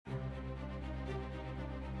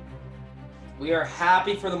We are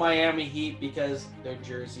happy for the Miami Heat because their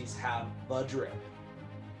jerseys have the drip.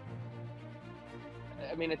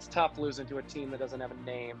 I mean, it's tough losing to a team that doesn't have a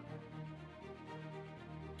name.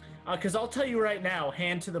 Because I'll tell you right now,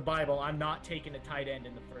 hand to the Bible, I'm not taking a tight end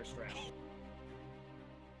in the first round.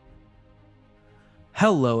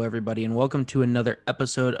 Hello, everybody, and welcome to another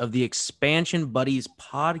episode of the Expansion Buddies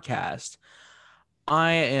podcast.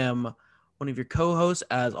 I am one of your co-hosts,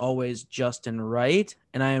 as always, Justin Wright,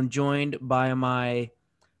 and I am joined by my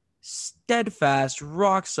steadfast,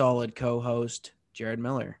 rock-solid co-host, Jared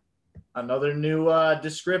Miller. Another new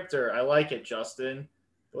descriptor. I like it, Justin.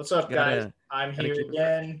 What's up, guys? I'm here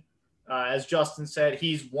again. As Justin said,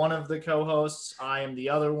 he's one of the co-hosts. I am the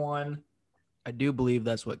other one. I do believe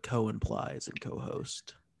that's what co implies in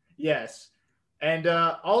co-host. Yes. And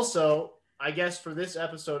also, I guess for this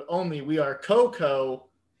episode only, we are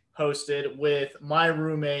co-hosted with my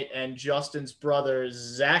roommate and Justin's brother,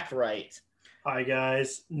 Zach Wright. Hi,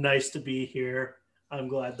 guys. Nice to be here. I'm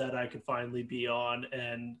glad that I could finally be on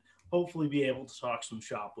and hopefully be able to talk some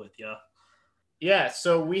shop with you. Yeah,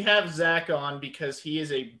 so we have Zach on because he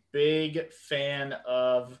is a big fan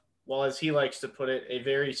of, well, as he likes to put it, a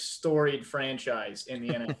very storied franchise in the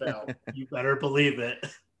NFL. You better believe it.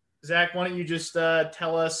 Zach, why don't you just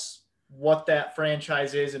tell us what that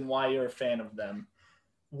franchise is and why you're a fan of them?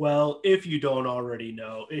 Well, if you don't already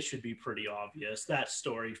know, it should be pretty obvious. That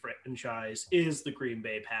storied franchise is the Green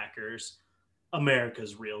Bay Packers,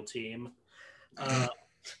 America's real team.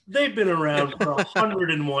 They've been around for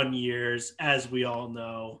 101 years, as we all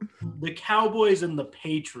know. The Cowboys and the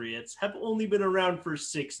Patriots have only been around for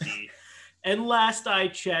 60. And last I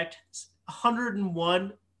checked,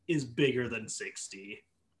 101 is bigger than 60.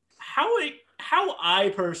 How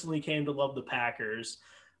I personally came to love the Packers,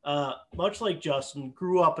 much like Justin,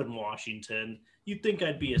 grew up in Washington. You'd think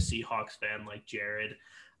I'd be a Seahawks fan like Jared.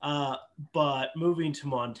 But moving to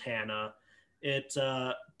Montana, it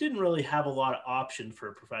didn't really have a lot of option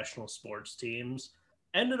for professional sports teams.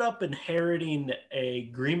 Ended up inheriting a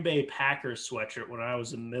Green Bay Packers sweatshirt when I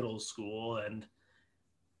was in middle school. And,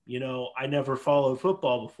 you know, I never followed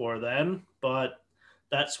football before then, but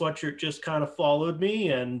that sweatshirt just kind of followed me.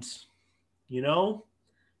 And, you know,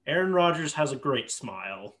 Aaron Rodgers has a great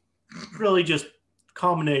smile. Really just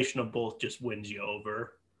combination of both just wins you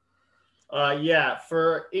over. Yeah,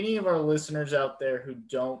 for any of our listeners out there who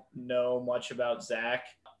don't know much about Zach,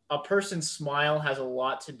 a person's smile has a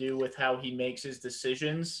lot to do with how he makes his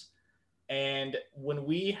decisions. And when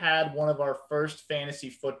we had one of our first fantasy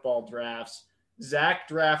football drafts, Zach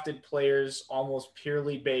drafted players almost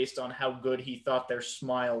purely based on how good he thought their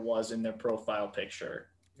smile was in their profile picture.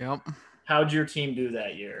 Yep. How'd your team do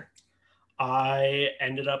that year? I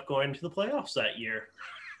ended up going to the playoffs that year.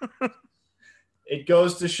 It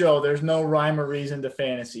goes to show there's no rhyme or reason to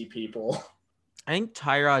fantasy, people. I think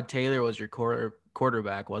Tyrod Taylor was your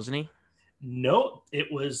quarterback, wasn't he? No,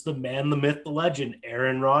 it was the man, the myth, the legend,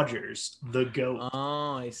 Aaron Rodgers, the GOAT.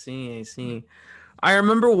 Oh, I see. I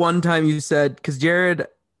remember one time you said, because Jared,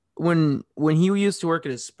 when he used to work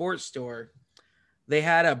at a sports store, they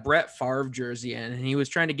had a Brett Favre jersey in, and he was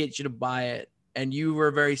trying to get you to buy it, and you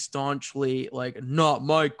were very staunchly like, not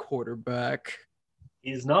my quarterback.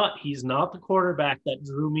 He's not the quarterback that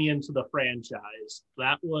drew me into the franchise.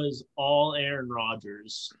 That was all Aaron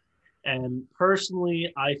Rodgers. And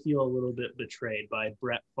personally, I feel a little bit betrayed by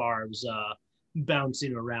Brett Favre's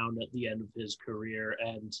bouncing around at the end of his career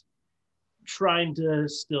and trying to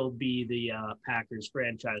still be the Packers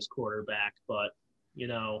franchise quarterback. But, you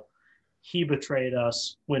know, he betrayed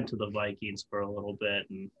us, went to the Vikings for a little bit.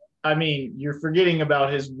 And I mean, you're forgetting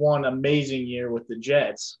about his one amazing year with the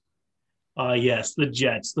Jets. Yes, the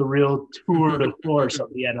Jets, the real tour de force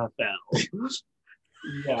of the NFL.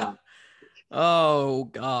 Yeah. Oh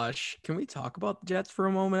gosh, can we talk about the Jets for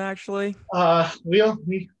a moment? Actually, let's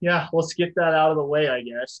get that out of the way, I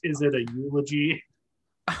guess. Is it a eulogy?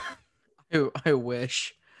 I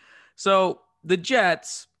wish. So the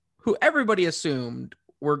Jets, who everybody assumed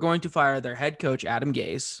were going to fire their head coach Adam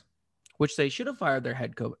Gase, which they should have fired their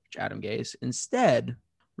head coach Adam Gase, instead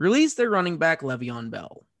released their running back Le'Veon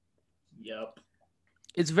Bell. Yep.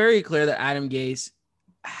 It's very clear that Adam Gase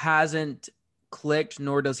hasn't clicked,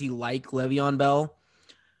 nor does he like Le'Veon Bell,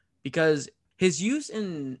 because his use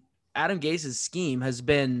in Adam Gase's scheme has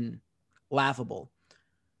been laughable.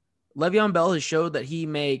 Le'Veon Bell has showed that he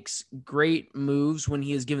makes great moves when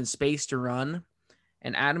he is given space to run,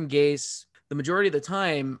 and Adam Gase, the majority of the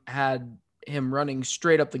time, had him running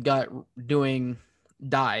straight up the gut, doing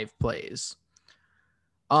dive plays.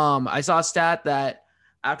 I saw a stat that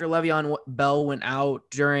after Le'Veon Bell went out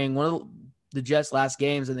during one of the Jets' last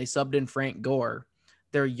games and they subbed in Frank Gore,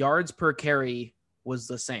 their yards per carry was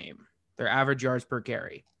the same. Their average yards per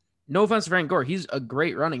carry. No offense to Frank Gore. He's a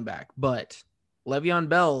great running back, but Le'Veon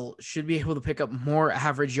Bell should be able to pick up more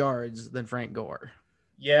average yards than Frank Gore.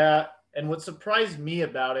 Yeah, and what surprised me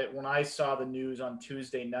about it when I saw the news on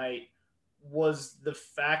Tuesday night was the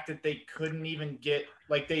fact that they couldn't even get,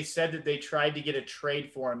 like they said that they tried to get a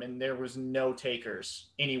trade for him and there was no takers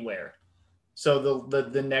anywhere. So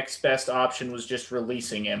the next best option was just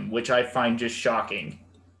releasing him, which I find just shocking.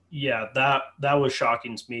 Yeah, that was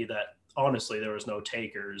shocking to me that honestly there was no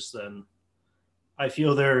takers. Then I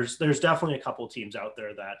feel there's definitely a couple teams out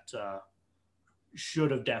there that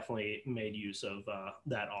should have definitely made use of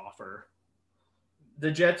that offer.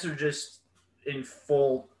 The Jets are just in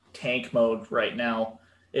full tank mode right now,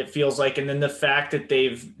 it feels like. And then the fact that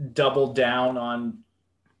they've doubled down on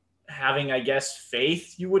having, I guess,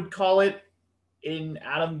 faith, you would call it, in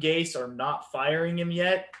Adam Gase or not firing him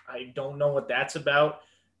yet. I don't know what that's about.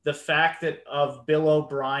 The fact that of Bill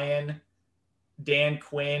O'Brien, Dan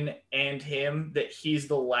Quinn, and him, that he's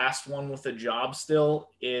the last one with a job still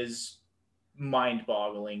is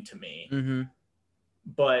mind-boggling to me. Mm-hmm.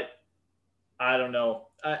 But I don't know.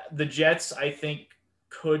 The Jets, I think,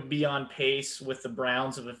 could be on pace with the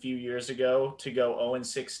Browns of a few years ago to go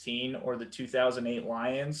 0-16 or the 2008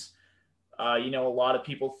 Lions. A lot of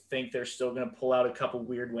people think they're still going to pull out a couple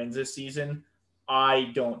weird wins this season.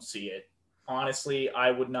 I don't see it. Honestly, I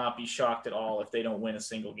would not be shocked at all if they don't win a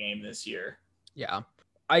single game this year. Yeah.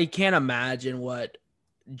 I can't imagine what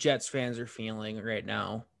Jets fans are feeling right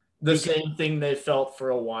now. The same thing they felt for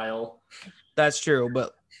a while. That's true,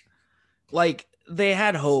 but like they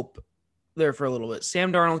had hope there for a little bit.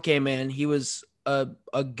 Sam Darnold came in. He was a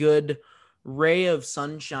good ray of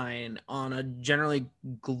sunshine on a generally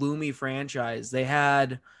gloomy franchise. They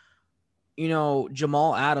had,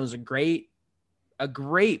 Jamal Adams, a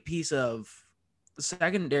great piece of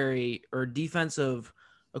secondary or defensive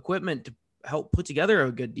equipment to help put together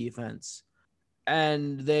a good defense.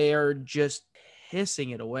 And they are just hissing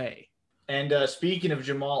it away. And speaking of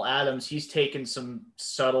Jamal Adams, he's taken some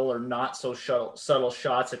subtle or not so subtle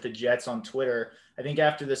shots at the Jets on Twitter. I think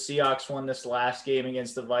after the Seahawks won this last game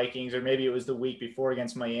against the Vikings, or maybe it was the week before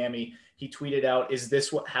against Miami, he tweeted out, "Is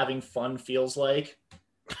this what having fun feels like?"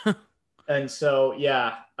 And so,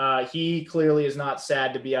 he clearly is not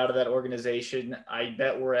sad to be out of that organization. I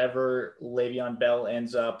bet wherever Le'Veon Bell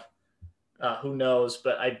ends up, who knows,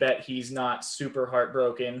 but I bet he's not super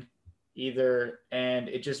heartbroken either. And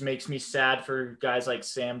it just makes me sad for guys like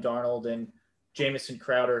Sam Darnold and Jamison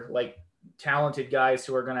Crowder, like talented guys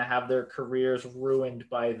who are going to have their careers ruined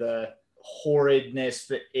by the horridness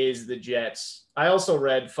that is the Jets. I also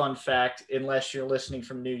read, fun fact, unless you're listening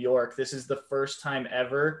from New York, this is the first time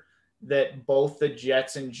ever that both the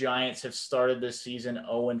Jets and Giants have started this season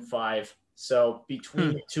 0-5. So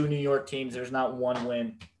between the two New York teams, there's not one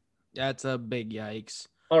win. That's a big yikes.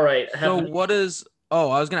 All right. So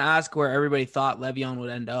I was going to ask where everybody thought Le'Veon would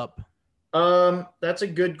end up. That's a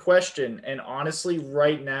good question. And honestly,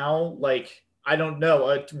 right now, I don't know.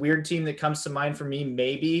 A weird team that comes to mind for me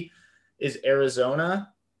maybe is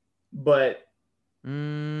Arizona, but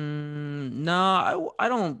no,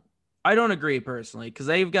 I don't agree personally, because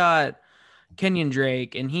they've got Kenyon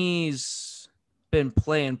Drake and he's been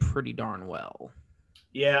playing pretty darn well.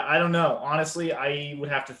 Yeah, I don't know. Honestly, I would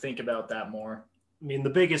have to think about that more. I mean, the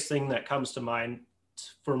biggest thing that comes to mind,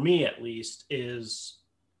 for me at least, is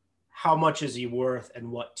how much is he worth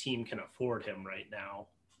and what team can afford him right now,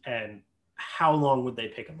 and how long would they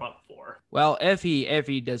pick him up for? Well, if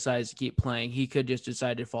he decides to keep playing, he could just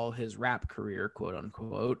decide to follow his rap career, quote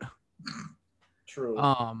unquote. True.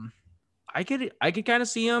 I could kind of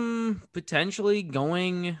see him potentially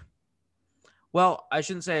going. Well, I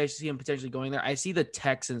shouldn't say I see him potentially going there. I see the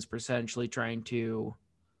Texans potentially trying to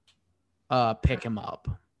pick him up.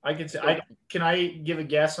 I could say. Can I give a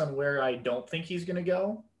guess on where I don't think he's going to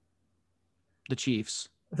go? The Chiefs.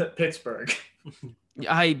 Pittsburgh.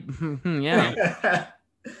 Yeah.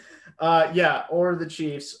 Or the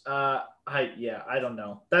Chiefs. I don't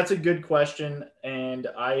know. That's a good question, and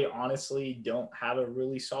I honestly don't have a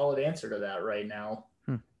really solid answer to that right now.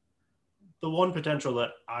 The one potential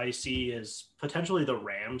that I see is potentially the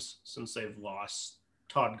Rams, since they've lost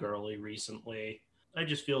Todd Gurley recently. I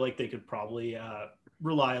just feel like they could probably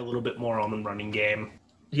rely a little bit more on the running game.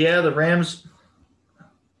 Yeah, the Rams.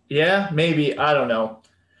 Yeah, maybe. I don't know.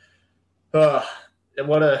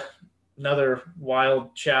 What another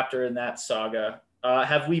wild chapter in that saga.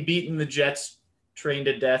 Have we beaten the Jets train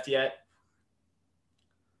to death yet?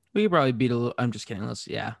 We could probably beat a little. I'm just kidding.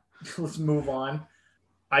 Let's move on.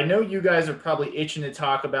 I know you guys are probably itching to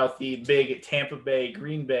talk about the big Tampa Bay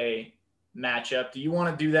Green Bay matchup. Do you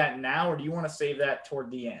want to do that now, or do you want to save that toward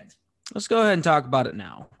the end? Let's go ahead and talk about it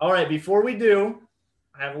now. All right, before we do,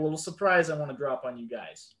 I have a little surprise I want to drop on you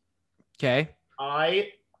guys. Okay. I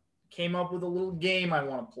came up with a little game I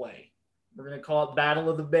want to play. We're going to call it Battle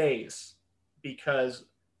of the Bays because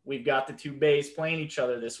we've got the two Bays playing each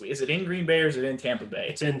other this week. Is it in Green Bay or is it in Tampa Bay?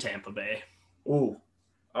 It's in Tampa Bay. Ooh,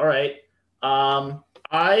 all right.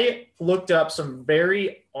 I looked up some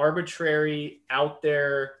very arbitrary, out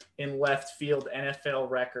there in left field NFL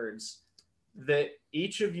records that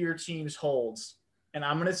each of your teams holds. And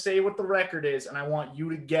I'm going to say what the record is, and I want you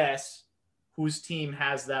to guess whose team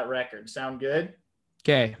has that record. Sound good?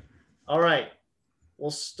 Okay. All right.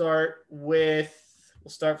 We'll start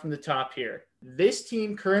from the top here. This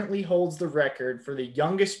team currently holds the record for the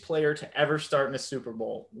youngest player to ever start in a Super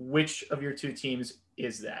Bowl. Which of your two teams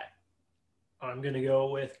is that? I'm going to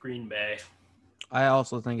go with Green Bay. I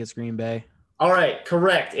also think it's Green Bay. All right,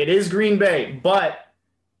 correct. It is Green Bay, but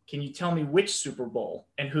can you tell me which Super Bowl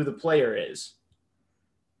and who the player is?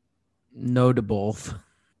 No to both.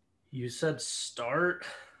 You said start?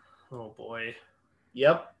 Oh, boy.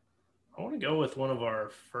 Yep. I want to go with one of our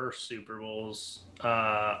first Super Bowls.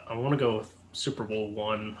 I want to go with Super Bowl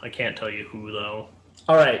I. I can't tell you who, though.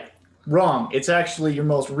 All right. Wrong. It's actually your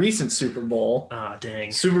most recent Super Bowl. Ah,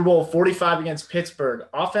 dang. Super Bowl 45 against Pittsburgh.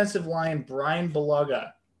 Offensive line Brian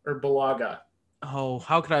Bulaga. Oh,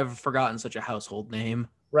 how could I have forgotten such a household name?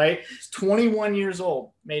 Right? He's 21 years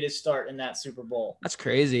old. Made his start in that Super Bowl. That's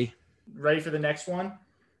crazy. Ready for the next one?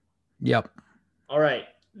 Yep. All right.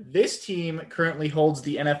 This team currently holds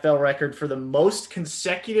the NFL record for the most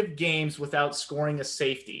consecutive games without scoring a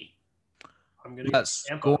safety. I'm going to go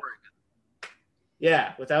Tampa.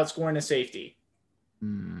 Yeah, without scoring a safety.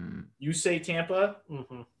 You say Tampa?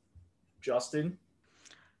 Mm-hmm. Justin?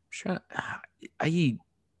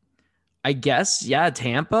 I guess, yeah,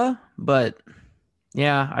 Tampa, but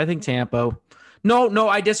yeah, I think Tampa. No,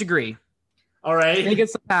 I disagree. All right. I think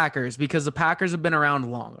it's the Packers because the Packers have been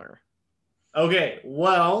around longer. Okay,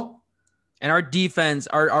 well. And our defense,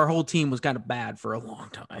 our whole team was kind of bad for a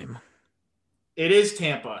long time. It is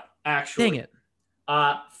Tampa, actually. Dang it.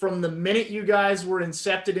 From the minute you guys were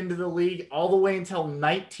incepted into the league all the way until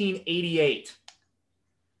 1988,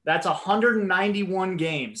 that's 191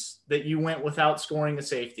 games that you went without scoring a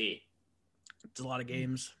safety. It's a lot of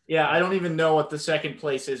games. Yeah, I don't even know what the second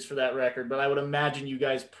place is for that record, but I would imagine you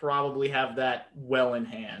guys probably have that well in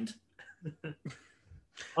hand.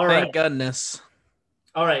 All right. Thank goodness.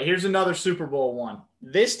 All right, here's another Super Bowl one.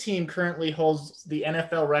 This team currently holds the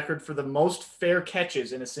NFL record for the most fair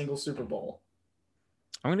catches in a single Super Bowl.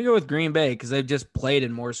 I'm going to go with Green Bay because they've just played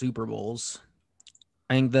in more Super Bowls.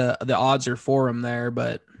 I think the odds are for them there,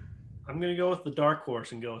 but I'm going to go with the dark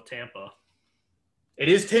horse and go with Tampa. It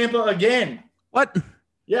is Tampa again. What?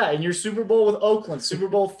 Yeah, in your Super Bowl with Oakland, Super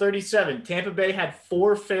Bowl 37, Tampa Bay had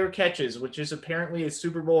 4 fair catches, which is apparently a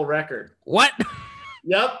Super Bowl record. What?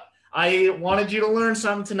 Yep. I wanted you to learn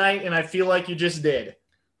something tonight, and I feel like you just did.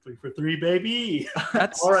 3 for 3, baby.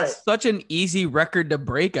 That's all right. Such an easy record to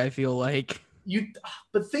break, I feel like.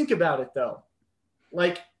 But think about it, though.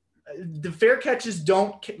 Like, the fair catches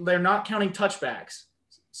they're not counting touchbacks.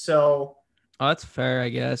 So. Oh, that's fair, I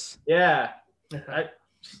guess. Yeah.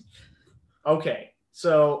 Okay.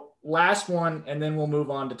 So last one, and then we'll move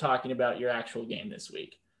on to talking about your actual game this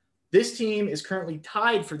week. This team is currently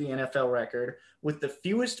tied for the NFL record with the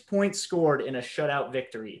fewest points scored in a shutout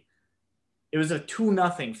victory. It was a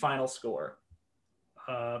 2-0 final score.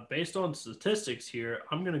 Based on statistics here,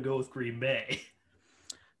 I'm going to go with Green Bay.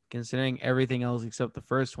 Considering everything else except the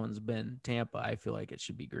first one's been Tampa, I feel like it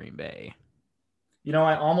should be Green Bay. You know,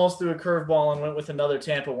 I almost threw a curveball and went with another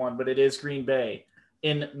Tampa one, but it is Green Bay.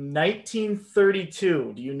 In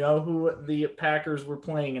 1932, do you know who the Packers were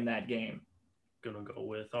playing in that game? Going to go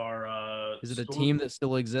with our... Is it a team that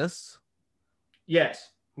still exists? Yes.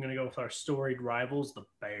 I'm going to go with our storied rivals, the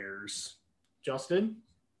Bears. Justin?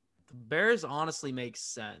 The Bears honestly makes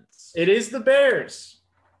sense. It is the Bears.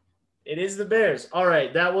 It is the Bears. All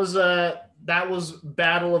right, that was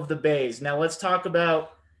Battle of the Bays. Now let's talk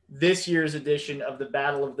about this year's edition of the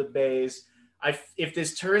Battle of the Bays. If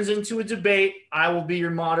this turns into a debate, I will be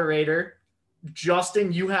your moderator.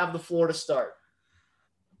 Justin, you have the floor to start.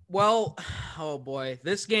 Well, oh boy,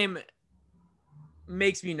 this game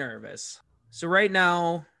makes me nervous. So right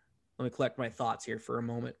now, let me collect my thoughts here for a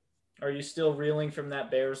moment. Are you still reeling from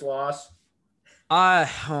that Bears loss?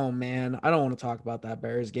 Oh man, I don't want to talk about that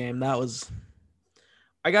Bears game.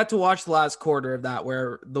 I got to watch the last quarter of that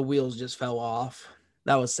where the wheels just fell off.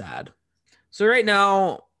 That was sad. So right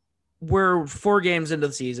now, we're 4 games into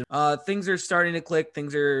the season. Things are starting to click.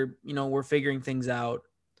 Things are, we're figuring things out.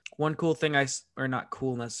 one cool thing or not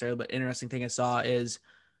cool necessarily, but interesting thing I saw is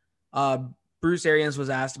Bruce Arians was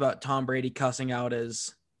asked about Tom Brady cussing out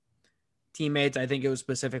his teammates. I think it was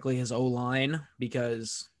specifically his O-line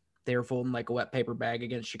because they were folding like a wet paper bag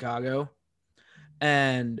against Chicago.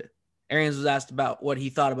 And Arians was asked about what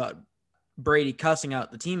he thought about Brady cussing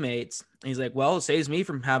out the teammates. And he's like, well, it saves me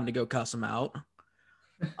from having to go cuss them out.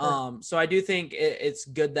 So I do think it's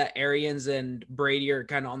good that Arians and Brady are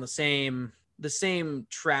kind of on the same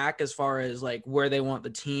track as far as like where they want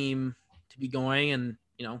the team to be going. And,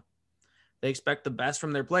 you know, they expect the best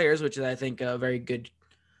from their players, which is, I think, a very good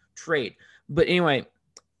trait. But anyway,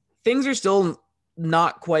 things are still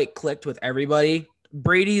not quite clicked with everybody.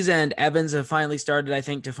 Brady's and Evans have finally started, I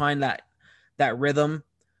think, to find that rhythm.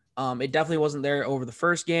 It definitely wasn't there over the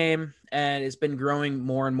first game, and it's been growing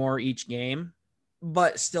more and more each game.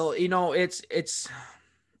 But still, you know, it's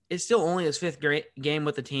still only his fifth game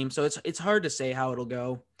with the team, so it's hard to say how it'll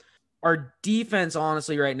go. Our defense,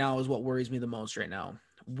 honestly, right now is what worries me the most right now.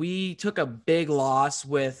 We took a big loss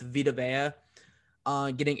with Vita Vea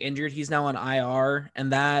getting injured. He's now on IR,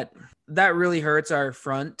 and that really hurts our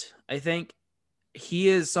front, I think. He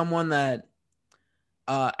is someone that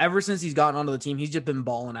ever since he's gotten onto the team, he's just been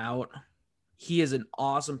balling out. He is an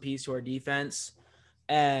awesome piece to our defense.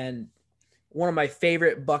 And one of my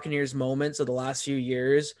favorite Buccaneers moments of the last few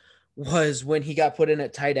years was when he got put in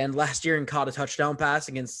at tight end last year and caught a touchdown pass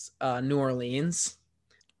against New Orleans.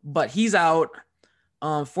 But he's out.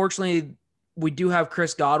 Fortunately, we do have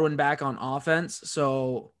Chris Godwin back on offense.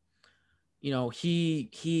 So, you know,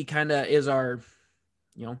 he kind of is our,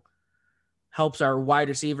 you know, helps our wide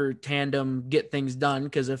receiver tandem get things done.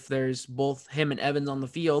 Because if there's both him and Evans on the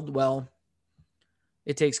field, well,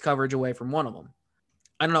 it takes coverage away from one of them.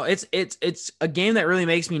 I don't know. It's a game that really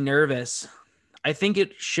makes me nervous. I think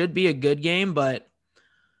it should be a good game, but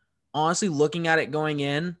honestly, looking at it going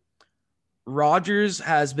in, Rodgers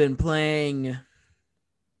has been playing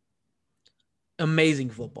amazing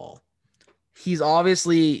football. He's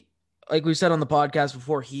obviously, like we said on the podcast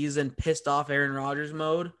before, he's in pissed off Aaron Rodgers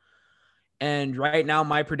mode. And right now,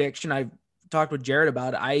 my prediction, I've talked with Jared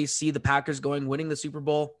about it, I see the Packers winning the Super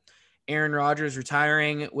Bowl, Aaron Rodgers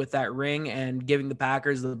retiring with that ring and giving the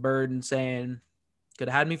Packers the bird and saying, could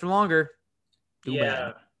have had me for longer. Too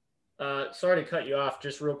bad. Sorry to cut you off.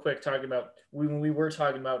 Just real quick, talking about when we were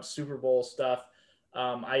talking about Super Bowl stuff,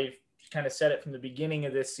 I kind of said it from the beginning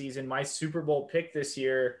of this season. My Super Bowl pick this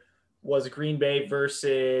year was Green Bay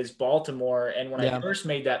versus Baltimore. And when I first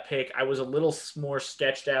made that pick, I was a little more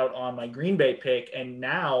sketched out on my Green Bay pick. And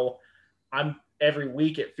now every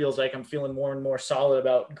week it feels like I'm feeling more and more solid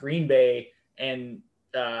about Green Bay. And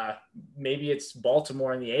maybe it's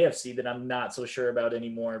Baltimore in the AFC that I'm not so sure about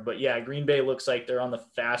anymore. But yeah, Green Bay looks like they're on the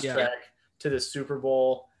fast track to the Super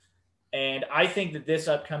Bowl. And I think that this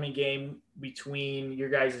upcoming game between your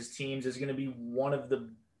guys' teams is going to be one of the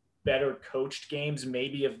better coached games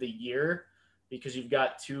maybe of the year, because you've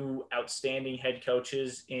got two outstanding head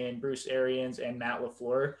coaches in Bruce Arians and Matt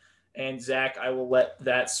LaFleur. And Zach, I will let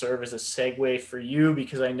that serve as a segue for you,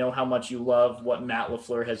 because I know how much you love what Matt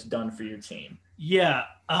LaFleur has done for your team. Yeah.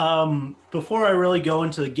 Before I really go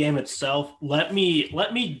into the game itself, let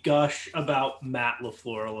me gush about Matt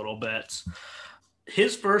LaFleur a little bit.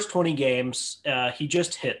 His first 20 games, he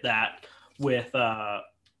just hit that with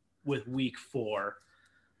week 4.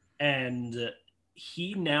 And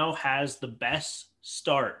he now has the best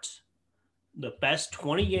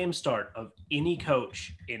 20-game start of any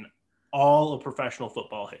coach in all of professional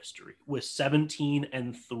football history, with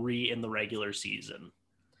 17-3 in the regular season.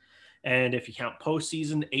 And if you count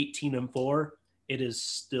postseason, 18-4, it is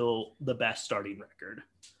still the best starting record.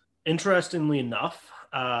 Interestingly enough,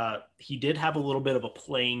 he did have a little bit of a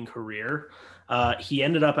playing career. He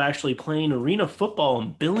ended up actually playing arena football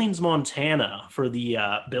in Billings, Montana for the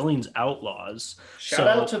Billings Outlaws. Shout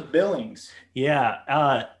out to Billings.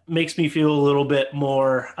 Yeah. Makes me feel a little bit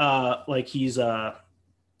more like he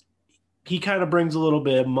kind of brings a little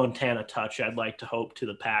bit of Montana touch, I'd like to hope, to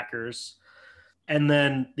the Packers. And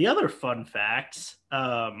then the other fun fact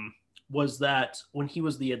was that when he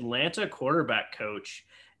was the Atlanta quarterback coach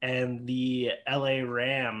and the LA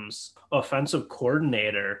Rams offensive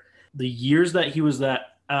coordinator, the years that he was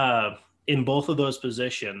in both of those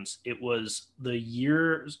positions, it was the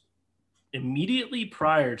years immediately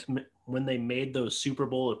prior to when they made those Super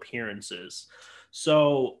Bowl appearances.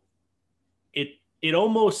 So it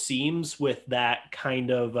almost seems, with that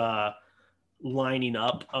kind of lining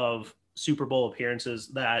up of Super Bowl appearances,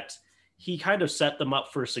 that he kind of set them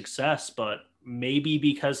up for success, but maybe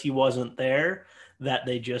because he wasn't there, that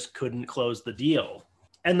they just couldn't close the deal.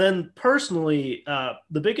 And then personally,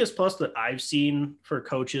 the biggest plus that I've seen for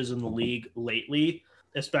coaches in the league lately,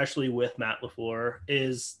 especially with Matt LaFleur,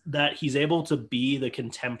 is that he's able to be the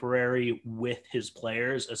contemporary with his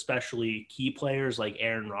players, especially key players like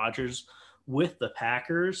Aaron Rodgers with the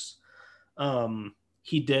Packers.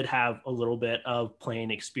 He did have a little bit of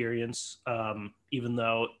playing experience, even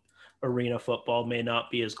though arena football may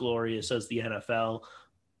not be as glorious as the NFL.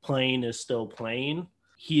 Playing is still playing.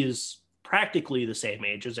 He is practically the same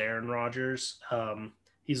age as Aaron Rodgers.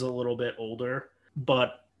 He's a little bit older,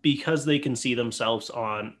 but because they can see themselves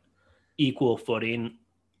on equal footing,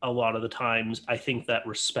 a lot of the times, I think that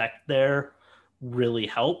respect there really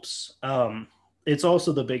helps. It's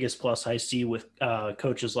also the biggest plus I see with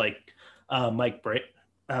coaches like Mike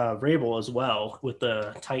Vrabel as well with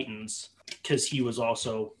the Titans, because he was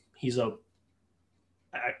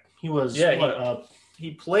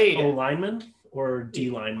he played O lineman or D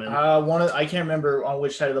lineman. I can't remember on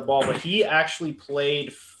which side of the ball, but he actually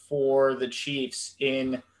played for the Chiefs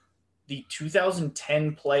in the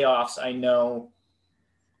 2010 playoffs. I know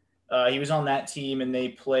he was on that team, and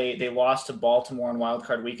they lost to Baltimore on Wild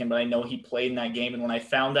Card Weekend, but I know he played in that game. And when I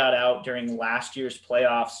found that out during last year's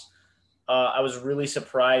playoffs, I was really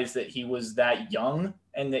surprised that he was that young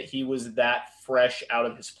and that he was that fresh out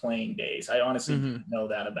of his playing days. I honestly didn't know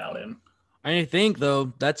that about him. I think,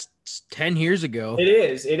 though, that's 10 years ago. It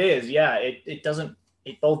is. Yeah.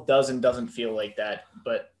 It both does and doesn't feel like that.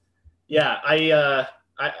 But yeah,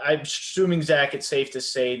 I'm assuming, Zach, it's safe to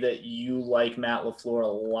say that you like Matt LaFleur a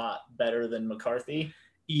lot better than McCarthy.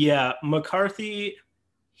 Yeah, McCarthy,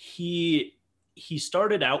 he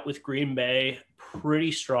started out with Green Bay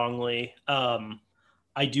pretty strongly.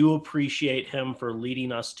 I do appreciate him for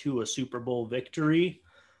leading us to a Super Bowl victory,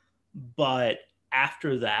 but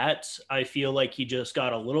after that, I feel like he just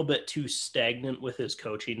got a little bit too stagnant with his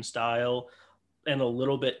coaching style and a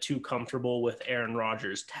little bit too comfortable with Aaron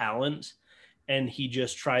Rodgers' talent. And he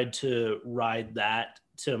just tried to ride that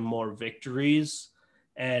to more victories.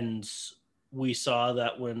 And we saw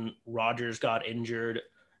that when Rodgers got injured,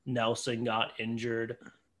 Nelson got injured,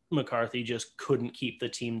 McCarthy just couldn't keep the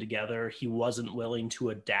team together. He wasn't willing to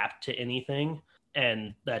adapt to anything.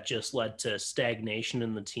 And that just led to stagnation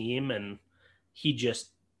in the team. And he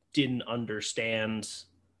just didn't understand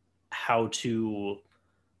how to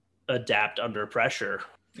adapt under pressure.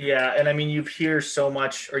 Yeah, and I mean, you did hear so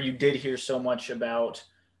much about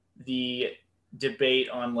the debate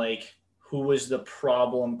on like who was the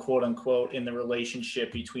problem, quote unquote, in the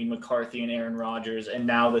relationship between McCarthy and Aaron Rodgers. And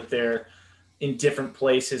now that they're in different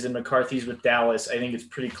places and McCarthy's with Dallas, I think it's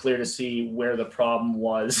pretty clear to see where the problem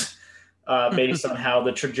was based on how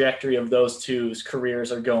the trajectory of those two's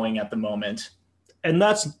careers are going at the moment. And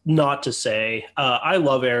that's not to say I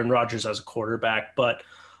love Aaron Rodgers as a quarterback, but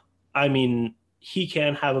I mean, he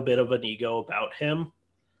can have a bit of an ego about him,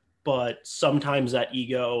 but sometimes that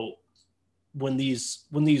ego, when these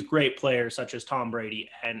great players such as Tom Brady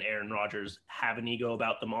and Aaron Rodgers have an ego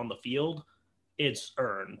about them on the field, it's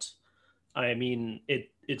earned. I mean,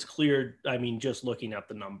 it's clear. I mean, just looking at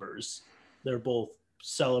the numbers, they're both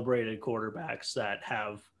celebrated quarterbacks that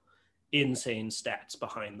have insane stats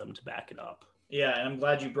behind them to back it up. Yeah, and I'm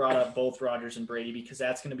glad you brought up both Rodgers and Brady, because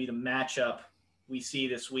that's going to be the matchup we see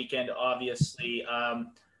this weekend, obviously.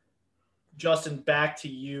 Justin, back to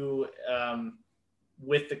you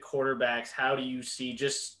with the quarterbacks. How do you see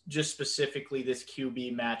just specifically this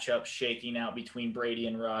QB matchup shaking out between Brady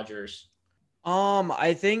and Rodgers?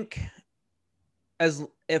 I think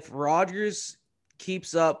if Rodgers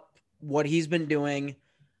keeps up what he's been doing,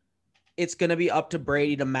 it's going to be up to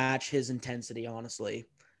Brady to match his intensity, honestly.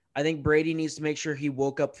 I think Brady needs to make sure he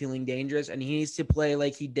woke up feeling dangerous, and he needs to play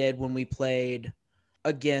like he did when we played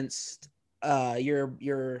against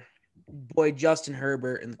your boy Justin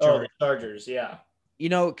Herbert and the Chargers. Chargers, yeah. You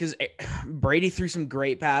know, because Brady threw some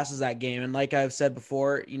great passes that game, and like I've said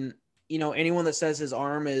before, you know, anyone that says his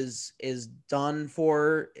arm is done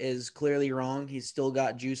for is clearly wrong. He's still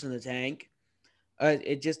got juice in the tank.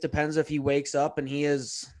 It just depends if he wakes up and he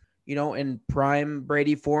is, you know, in prime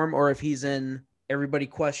Brady form, or if he's in everybody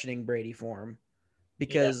questioning Brady form.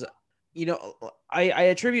 Because, you know, I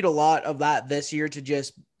attribute a lot of that this year to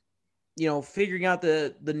just, you know, figuring out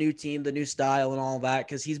the new team, the new style and all that,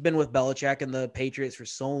 because he's been with Belichick and the Patriots for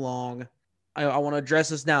so long. I want to address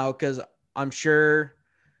this now because I'm sure,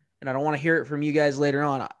 and I don't want to hear it from you guys later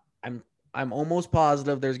on, I'm almost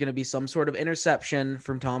positive there's going to be some sort of interception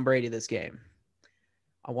from Tom Brady this game.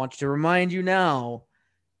 I want you to remind you now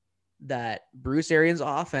that Bruce Arians'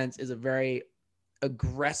 offense is a very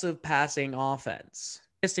aggressive passing offense.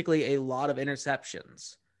 Statistically, a lot of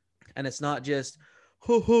interceptions. And it's not just,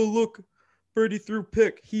 look, Brady threw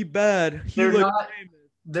pick. He bad. He They're looked not- famous.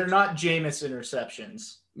 They're not Jameis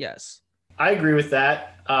interceptions. Yes. I agree with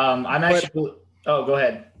that. I'm actually. Oh, go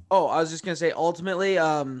ahead. Oh, I was just gonna say ultimately,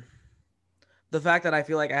 the fact that I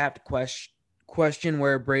feel like I have to question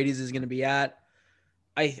where Brady's is gonna be at.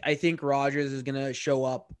 I think Rodgers is gonna show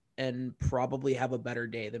up and probably have a better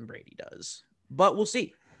day than Brady does, but we'll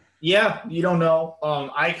see. Yeah, you don't know.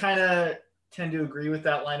 I kind of tend to agree with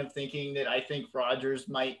that line of thinking that I think Rodgers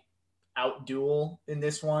might outduel in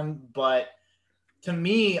this one, but to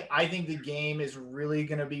me, I think the game is really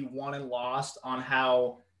going to be won and lost on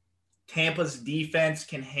how Tampa's defense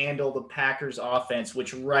can handle the Packers offense,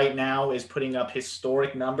 which right now is putting up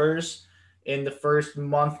historic numbers in the first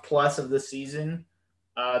month plus of the season.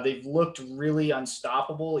 They've looked really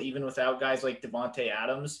unstoppable, even without guys like Devontae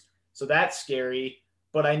Adams. So that's scary.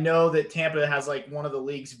 But I know that Tampa has like one of the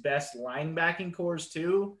league's best linebacking cores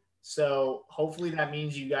too. So hopefully that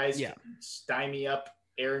means you guys can stymie up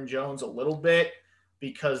Aaron Jones a little bit,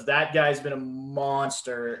 because that guy's been a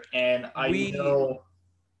monster. And I know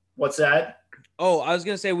 – what's that? Oh, I was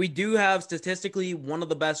going to say we do have statistically one of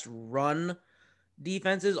the best run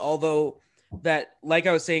defenses, although that, like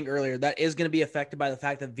I was saying earlier, that is going to be affected by the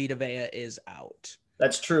fact that Vita Vea is out.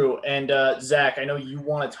 That's true. And Zach, I know you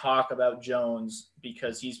want to talk about Jones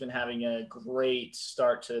because he's been having a great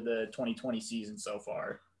start to the 2020 season so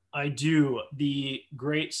far. I do. The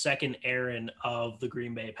great second Aaron of the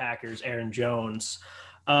Green Bay Packers, Aaron Jones.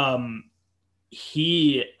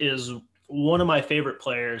 He is one of my favorite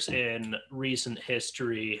players in recent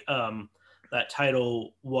history. That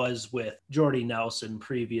title was with Jordy Nelson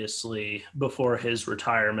previously before his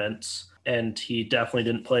retirement, and he definitely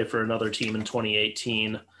didn't play for another team in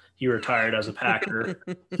 2018. He retired as a Packer.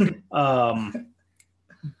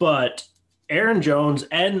 But Aaron Jones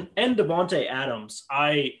and Devontae Adams,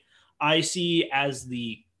 I see as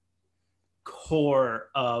the core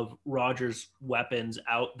of Rodgers' weapons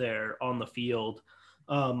out there on the field.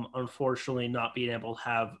 Unfortunately, not being able to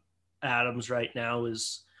have Adams right now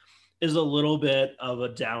is a little bit of a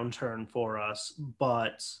downturn for us,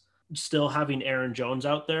 but still having Aaron Jones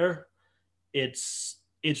out there, it's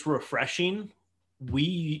refreshing.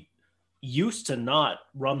 We used to not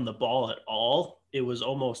run the ball at all. It was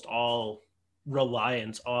almost all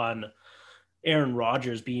reliant on Aaron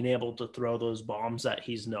Rodgers being able to throw those bombs that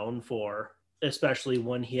he's known for, especially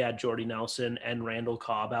when he had Jordy Nelson and Randall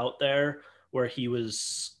Cobb out there, where he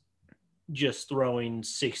was just throwing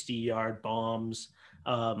 60-yard bombs.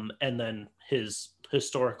 And then his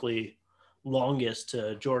historically longest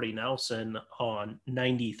to Jordy Nelson on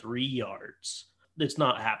 93 yards. It's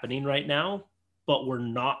not happening right now, but we're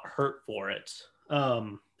not hurt for it.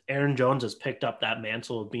 Aaron Jones has picked up that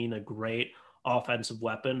mantle of being a great offensive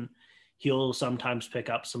weapon. He'll sometimes pick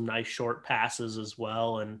up some nice short passes as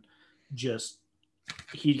well, and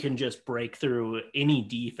he can just break through any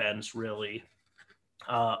defense, really.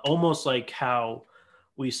 Almost like how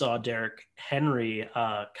we saw Derrick Henry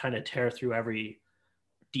kind of tear through every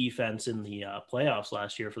defense in the playoffs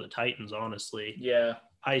last year for the Titans, honestly. Yeah.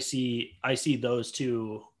 I see those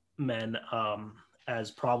two men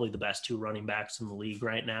as probably the best two running backs in the league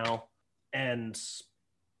right now. And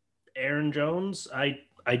Aaron Jones, I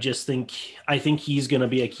think he's going to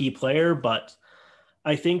be a key player, but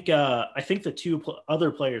I think the two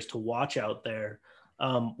other players to watch out there,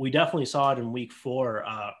 we definitely saw it in week 4.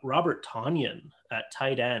 Robert Tonyan at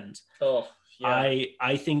tight end. Oh, yeah.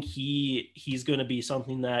 I think he's going to be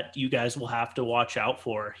something that you guys will have to watch out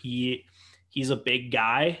for. He's a big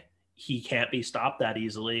guy. He can't be stopped that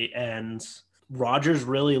easily. And Rodgers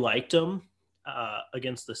really liked him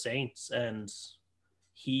against the Saints, and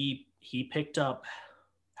he picked up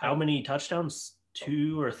how many touchdowns?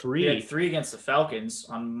 2 or 3? He had 3 against the Falcons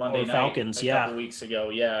on Monday night. Falcons, a couple weeks ago.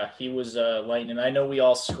 Yeah, he was lightning. I know we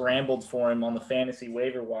all scrambled for him on the fantasy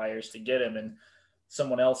waiver wires to get him, and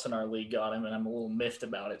someone else in our league got him, and I'm a little miffed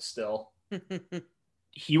about it still.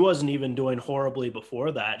 He wasn't even doing horribly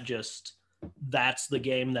before that. Just that's the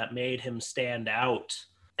game that made him stand out.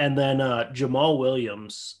 And then Jamal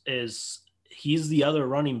Williams he's the other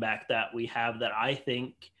running back that we have that I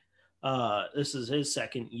think this is his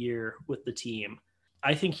second year with the team.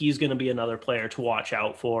 I think he's going to be another player to watch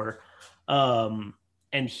out for. And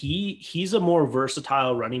he's a more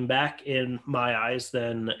versatile running back in my eyes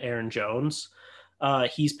than Aaron Jones.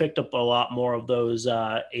 He's picked up a lot more of those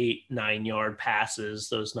 8-9 yard passes,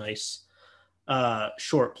 those nice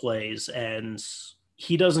short plays, and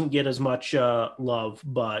he doesn't get as much love,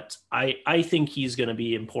 but I think he's going to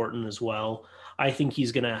be important as well. I think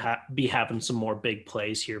he's going to be having some more big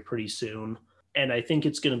plays here pretty soon. And I think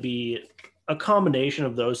it's going to be a combination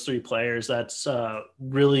of those 3 players that's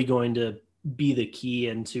really going to be the key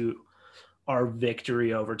into our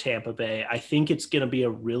victory over Tampa Bay. I think it's going to be a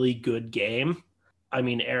really good game. I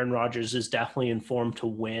mean, Aaron Rodgers is definitely informed to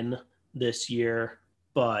win this year,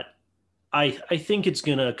 but I think it's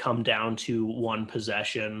going to come down to one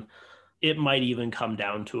possession. It might even come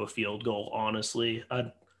down to a field goal, honestly.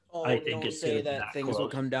 I think don't it's say going to be that that things will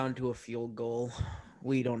close. come down to a field goal.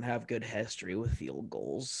 We don't have good history with field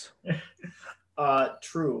goals.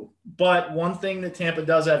 True. But one thing that Tampa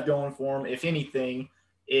does have going for them, if anything,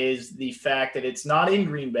 is the fact that it's not in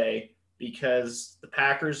Green Bay, because the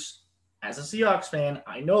Packers, as a Seahawks fan,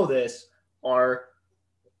 I know this, are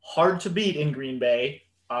hard to beat in Green Bay.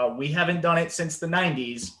 We haven't done it since the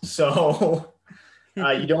 90s, so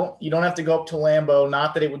you don't have to go up to Lambeau.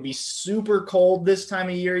 Not that it would be super cold this time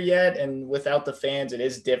of year yet, and without the fans, it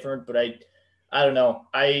is different. But I don't know.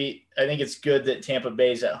 I think it's good that Tampa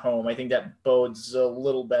Bay's at home. I think that bodes a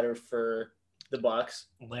little better for the Bucs.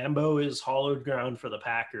 Lambeau is hollowed ground for the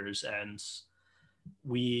Packers, and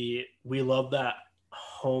we love that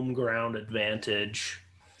home ground advantage.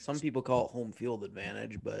 Some people call it home field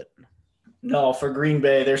advantage, but No, for Green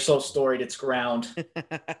Bay, they're so storied. It's ground.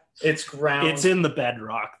 It's ground. It's in the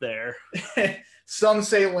bedrock there. Some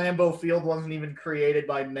say Lambeau Field wasn't even created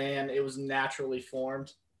by man. It was naturally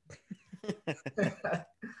formed.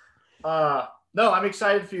 No, I'm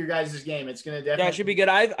excited for your guys' game. It's going to definitely. Yeah, it should be good.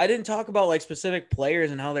 I didn't talk about like specific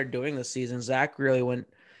players and how they're doing this season. Zach really went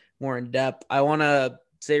more in depth. I want to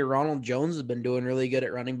say Ronald Jones has been doing really good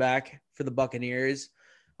at running back for the Buccaneers.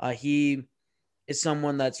 He is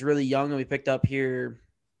someone that's really young and we picked up here.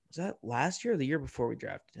 Was that last year or the year before we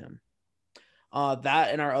drafted him? That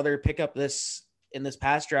and our other pickup in this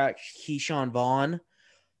past draft, Keyshawn Vaughn.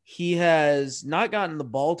 He has not gotten the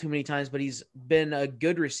ball too many times, but he's been a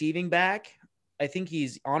good receiving back. I think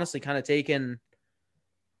he's honestly kind of taken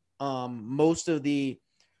most of the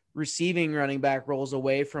receiving running back roles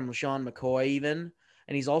away from LaShawn McCoy even.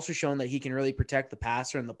 And he's also shown that he can really protect the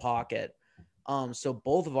passer in the pocket. So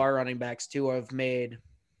both of our running backs too have made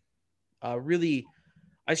really,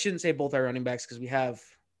 I shouldn't say both our running backs because we have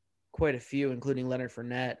quite a few, including Leonard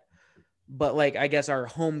Fournette, but like, I guess our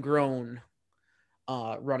homegrown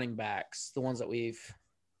running backs, the ones that we've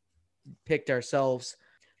picked ourselves,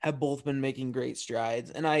 have both been making great strides.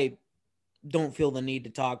 And I don't feel the need to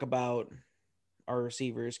talk about our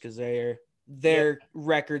receivers because their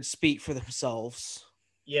records speak for themselves.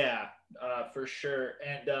 Yeah, for sure.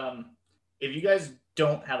 And if you guys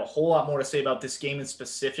don't have a whole lot more to say about this game, and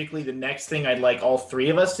specifically the next thing I'd like all three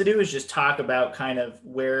of us to do is just talk about kind of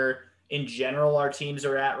where in general our teams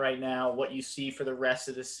are at right now, what you see for the rest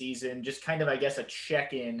of the season, just kind of, I guess, a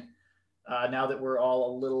check-in now that we're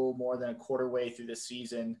all a little more than a quarter way through the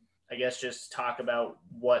season. I guess just talk about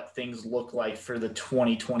what things look like for the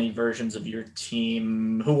 2020 versions of your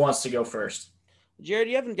team. Who wants to go first? Jared,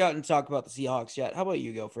 you haven't gotten to talk about the Seahawks yet. How about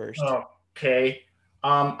you go first? Okay.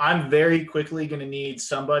 I'm very quickly going to need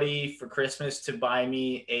somebody for Christmas to buy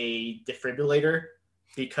me a defibrillator,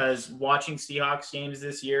 because watching Seahawks games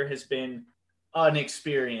this year has been an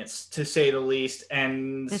experience, to say the least.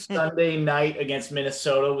 And Sunday night against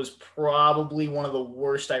Minnesota was probably one of the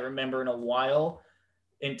worst I remember in a while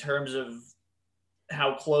in terms of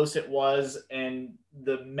how close it was and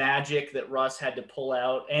the magic that Russ had to pull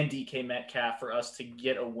out, and DK Metcalf, for us to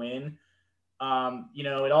get a win.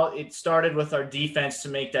 It started with our defense to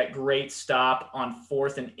make that great stop on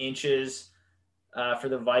 4th and inches for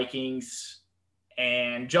the Vikings.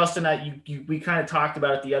 And Justin, we kind of talked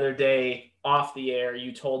about it the other day off the air.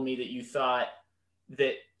 You told me that you thought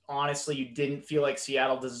that honestly you didn't feel like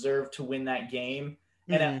Seattle deserved to win that game.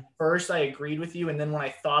 Mm-hmm. And at first I agreed with you. And then when I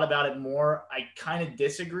thought about it more, I kind of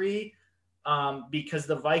disagree because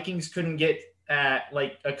the Vikings couldn't get at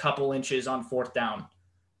like a couple inches on 4th down.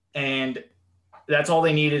 And that's all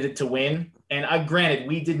they needed it to win. And granted,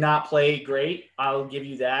 we did not play great. I'll give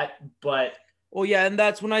you that. But well, yeah, and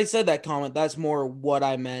that's when I said that comment. That's more what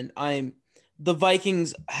I meant. The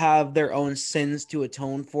Vikings have their own sins to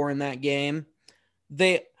atone for in that game.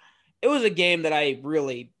 It was a game that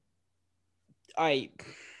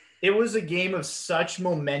it was a game of such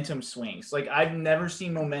momentum swings. Like, I've never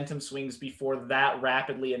seen momentum swings before that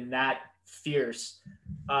rapidly and that fierce.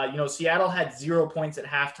 Seattle had 0 points at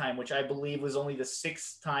halftime, which I believe was only the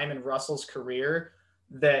 6th time in Russell's career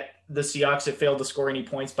that the Seahawks have failed to score any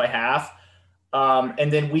points by half.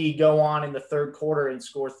 And then we go on in the 3rd quarter and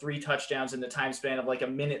score 3 touchdowns in the time span of like a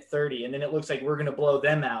minute 30. And then it looks like we're going to blow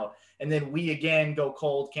them out. And then we again go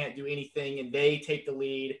cold, can't do anything, and they take the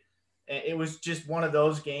lead. It was just one of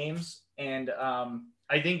those games. And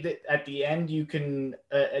I think that at the end,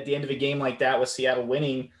 at the end of a game like that with Seattle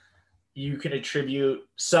winning, you can attribute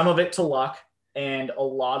some of it to luck and a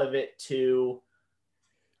lot of it to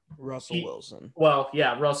Russell Wilson. Well,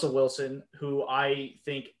 yeah, Russell Wilson, who I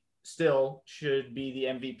think still should be the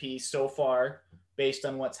MVP so far based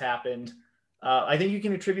on what's happened. I think you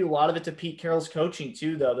can attribute a lot of it to Pete Carroll's coaching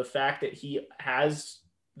too, though. The fact that he has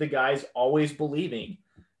the guys always believing.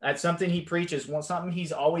 That's something he preaches. Well, something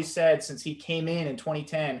he's always said since he came in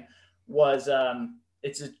 2010 was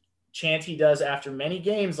it's a chant he does after many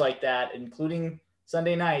games like that, including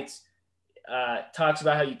Sunday nights. Talks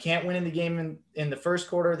about how you can't win in the game in the first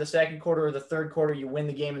quarter, the second quarter, or the third quarter. You win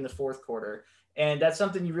the game in the fourth quarter. And that's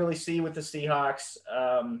something you really see with the Seahawks.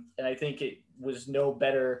 And I think it was no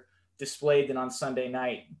better displayed than on Sunday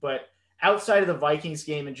night. But outside of the Vikings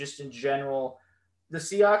game and just in general, the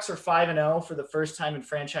Seahawks are 5-0 for the first time in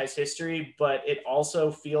franchise history, but it also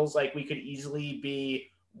feels like we could easily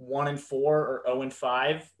be 1-4 or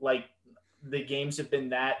 0-5. Like the games have been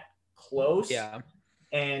that close. Yeah.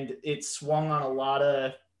 And it swung on a lot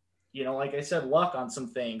of, like I said, luck on some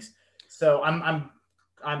things. So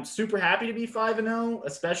I'm super happy to be 5-0,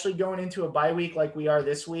 especially going into a bye week like we are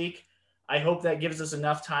this week. I hope that gives us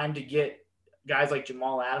enough time to get guys like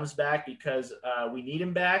Jamal Adams back because we need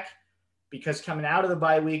him back. Because coming out of the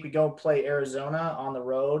bye week, we go play Arizona on the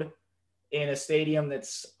road in a stadium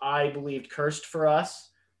that's, I believe, cursed for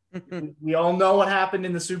us. We all know what happened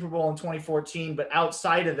in the Super Bowl in 2014, but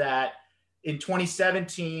outside of that, in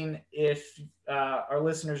 2017, if our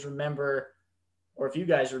listeners remember, or if you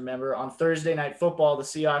guys remember, on Thursday Night Football, the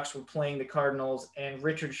Seahawks were playing the Cardinals, and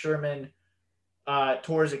Richard Sherman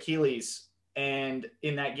tore his Achilles and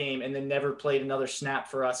in that game, and then never played another snap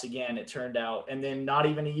for us again, it turned out. And then not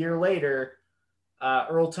even a year later,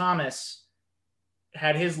 Earl Thomas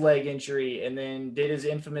had his leg injury and then did his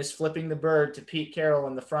infamous flipping the bird to Pete Carroll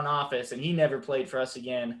in the front office, and he never played for us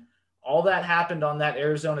again. All that happened on that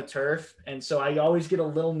Arizona turf. And so I always get a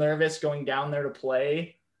little nervous going down there to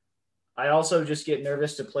play. I also just get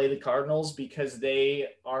nervous to play the Cardinals because they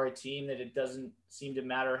are a team that it doesn't seem to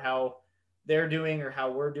matter how they're doing or how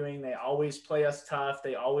we're doing. They always play us tough.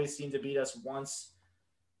 They always seem to beat us once.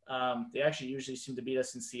 They actually usually seem to beat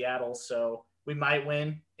us in Seattle. So we might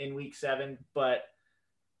win in week 7. But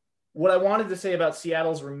what I wanted to say about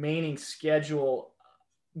Seattle's remaining schedule,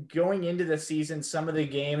 going into the season, some of the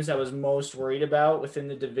games I was most worried about within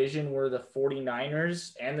the division were the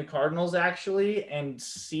 49ers and the Cardinals, actually. And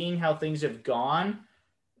seeing how things have gone,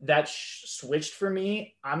 that switched for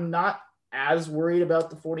me. I'm not as worried about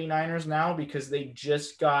the 49ers now because they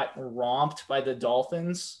just got romped by the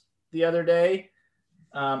Dolphins the other day.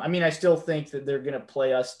 I still think that they're going to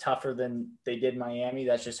play us tougher than they did Miami.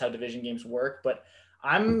 That's just how division games work. But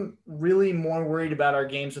I'm really more worried about our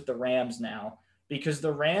games with the Rams now, because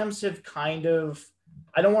the Rams have kind of,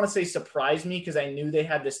 I don't want to say surprised me because I knew they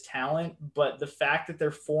had this talent, but the fact that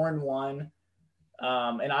they're 4-1,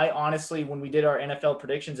 and I honestly, when we did our NFL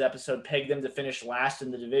predictions episode, pegged them to finish last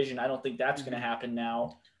in the division. I don't think that's going to happen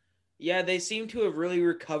now. Yeah, they seem to have really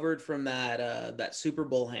recovered from that Super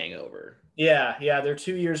Bowl hangover. Yeah, they're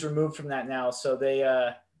 2 years removed from that now, so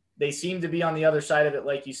they seem to be on the other side of it,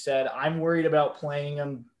 like you said. I'm worried about playing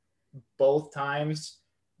them both times.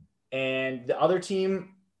 And the other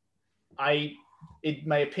team, my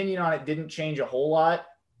opinion on it didn't change a whole lot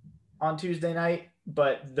on Tuesday night,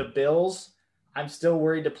 but the Bills, I'm still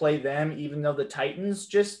worried to play them, even though the Titans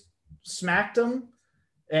just smacked them.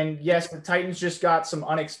 And yes, the Titans just got some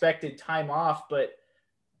unexpected time off, but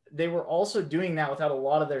they were also doing that without a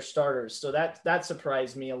lot of their starters. So that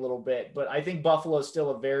surprised me a little bit. But I think Buffalo is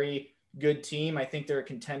still a very good team. I think they're a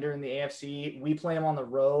contender in the AFC. We play them on the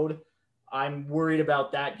road. I'm worried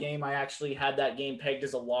about that game. I actually had that game pegged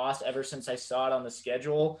as a loss ever since I saw it on the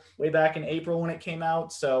schedule way back in April when it came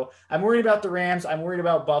out. So I'm worried about the Rams. I'm worried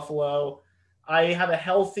about Buffalo. I have a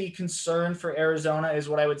healthy concern for Arizona is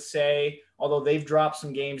what I would say, although they've dropped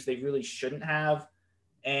some games they really shouldn't have.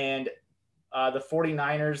 And the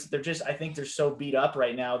 49ers, I think they're so beat up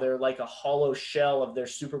right now. They're like a hollow shell of their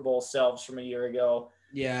Super Bowl selves from a year ago.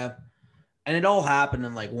 Yeah. And it all happened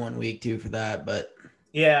in like 1 week too for that, but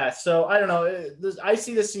yeah, so I don't know. I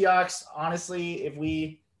see the Seahawks, honestly, if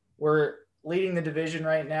we were leading the division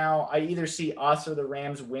right now, I either see us or the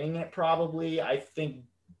Rams winning it probably. I think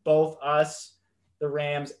both us, the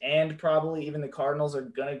Rams, and probably even the Cardinals are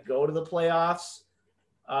going to go to the playoffs.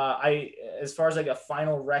 As far as like a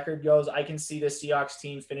final record goes, I can see the Seahawks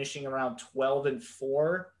team finishing around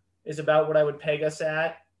 12-4 is about what I would peg us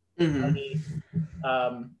at.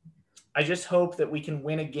 Mm-hmm. I just hope that we can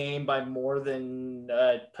win a game by more than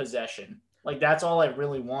possession. Like, that's all I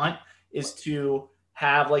really want, is to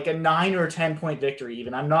have like a 9 or 10 point victory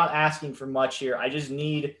even. I'm not asking for much here. I just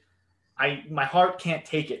need my heart can't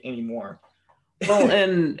take it anymore. Well,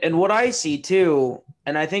 and what I see too,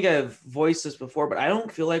 and I think I've voiced this before, but I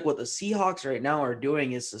don't feel like what the Seahawks right now are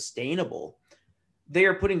doing is sustainable. They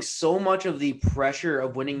are putting so much of the pressure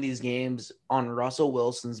of winning these games on Russell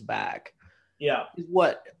Wilson's back. Yeah.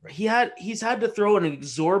 What he's had to throw an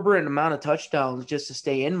exorbitant amount of touchdowns just to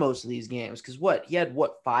stay in most of these games. Because he had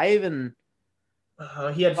five and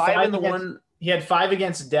he had five in the against, one. He had 5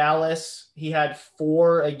 against Dallas. He had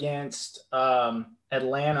 4 against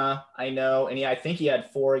Atlanta. I know, and I think he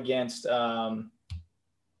had 4 against. I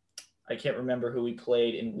can't remember who he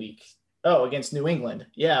played in week. Oh, against New England.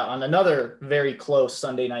 Yeah, on another very close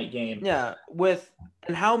Sunday night game. Yeah,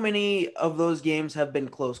 and how many of those games have been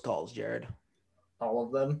close calls, Jared? All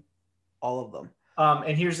of them. All of them.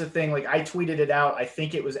 And here's the thing, like I tweeted it out. I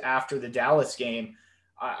think it was after the Dallas game.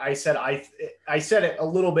 I said it a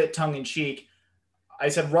little bit tongue in cheek. I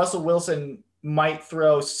said Russell Wilson might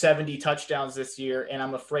throw 70 touchdowns this year, and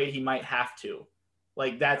I'm afraid he might have to.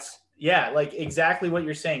 Like like exactly what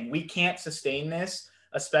you're saying. We can't sustain this,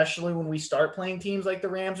 especially when we start playing teams like the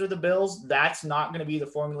Rams or the Bills. That's not going to be the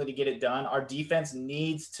formula to get it done. Our defense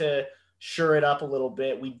needs to shore it up a little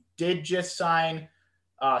bit. We did just sign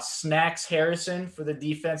Snacks Harrison for the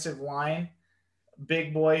defensive line.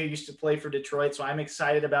 Big boy who used to play for Detroit. So I'm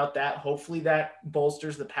excited about that. Hopefully that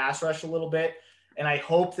bolsters the pass rush a little bit. And I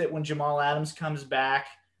hope that when Jamal Adams comes back,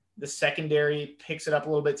 the secondary picks it up a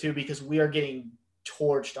little bit too, because we are getting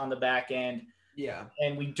torched on the back end. Yeah.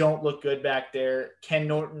 And we don't look good back there. Ken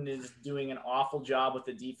Norton is doing an awful job with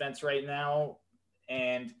the defense right now.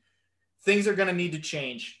 And things are going to need to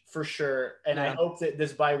change for sure. And I hope that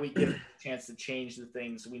this bye week gives us a chance to change the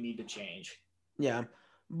things we need to change. Yeah.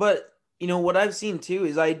 But what I've seen too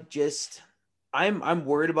is I'm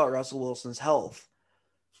worried about Russell Wilson's health,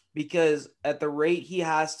 because at the rate he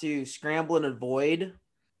has to scramble and avoid,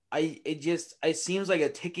 it seems like a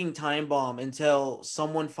ticking time bomb until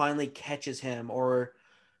someone finally catches him, or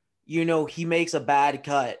he makes a bad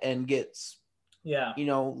cut and gets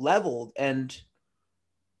leveled. And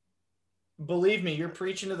believe me, you're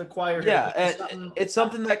preaching to the choir. Yeah, it's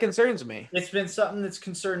something that concerns me. It's been something that's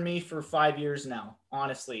concerned me for 5 years now,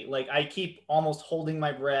 honestly. Like, I keep almost holding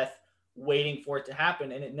my breath, waiting for it to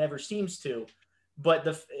happen, and it never seems to. But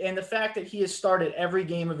the fact that he has started every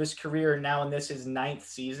game of his career now, and this is his 9th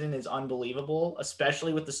season, is unbelievable,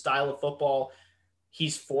 especially with the style of football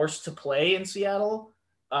he's forced to play in Seattle.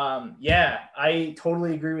 I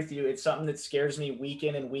totally agree with you. It's something that scares me week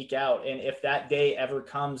in and week out. And if that day ever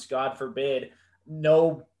comes, God forbid,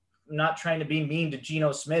 no, I'm not trying to be mean to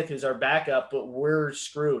Geno Smith, who's our backup, but we're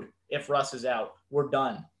screwed if Russ is out. We're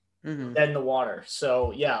done. Mm-hmm. Dead in the water.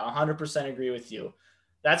 So, 100% agree with you.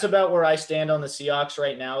 That's about where I stand on the Seahawks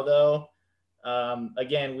right now, though.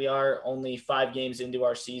 Again, we are only 5 games into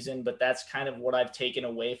our season, but that's kind of what I've taken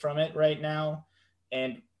away from it right now.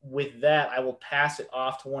 And with that, I will pass it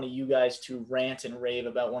off to one of you guys to rant and rave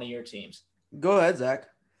about one of your teams. Go ahead, Zach.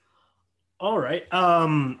 All right.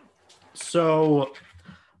 So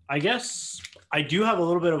I guess I do have a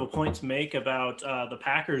little bit of a point to make about the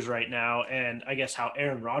Packers right now, and I guess how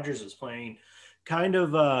Aaron Rodgers is playing, kind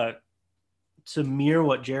of to mirror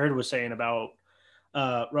what Jared was saying about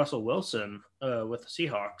Russell Wilson with the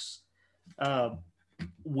Seahawks.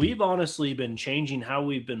 We've honestly been changing how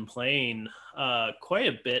we've been playing quite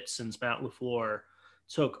a bit since Matt LaFleur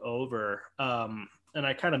took over. And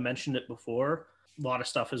I kind of mentioned it before. A lot of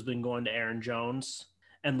stuff has been going to Aaron Jones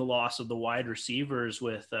and the loss of the wide receivers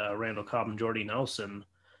with Randall Cobb and Jordy Nelson,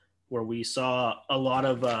 where we saw a lot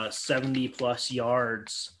of 70-plus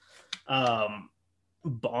yards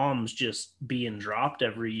bombs just being dropped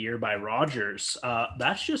every year by Rodgers.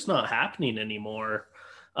 That's just not happening anymore.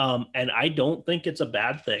 And I don't think it's a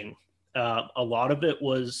bad thing. A lot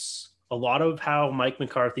of how Mike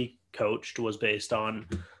McCarthy coached was based on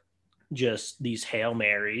just these Hail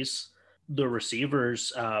Marys. The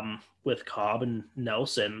receivers with Cobb and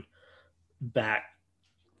Nelson back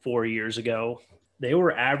 4 years ago, they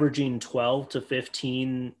were averaging 12 to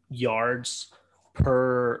 15 yards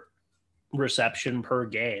per reception per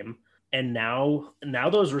game. And now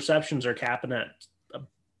those receptions are capping at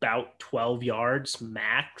about 12 yards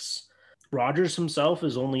max. Rodgers himself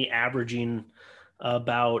is only averaging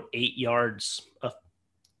about 8 yards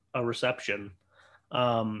a reception.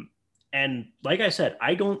 And like I said,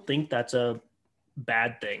 I don't think that's a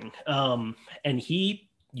bad thing. And he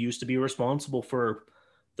used to be responsible for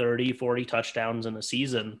 30, 40 touchdowns in a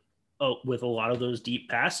season with a lot of those deep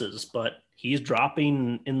passes, but he's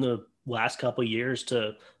dropping in the last couple of years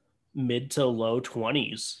to mid to low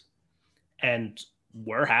 20s. And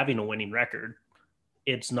we're having a winning record.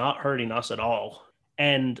 It's not hurting us at all.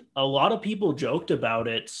 And a lot of people joked about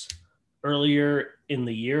it earlier in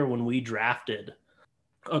the year when we drafted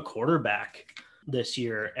a quarterback this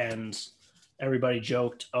year, and everybody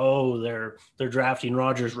joked, oh, they're drafting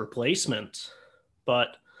Rodgers' replacement.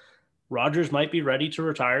 But Rodgers might be ready to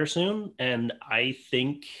retire soon, and I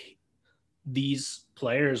think these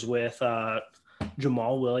players with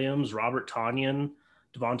Jamal Williams, Robert Tonyan,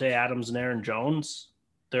 Devontae Adams, and Aaron Jones,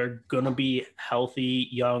 they're going to be healthy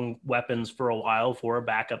young weapons for a while for a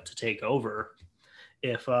backup to take over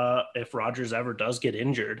if Rodgers ever does get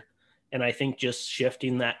injured. And I think just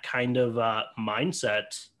shifting that kind of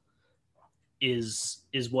mindset is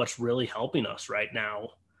what's really helping us right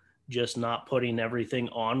now. Just not putting everything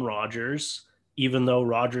on Rodgers, even though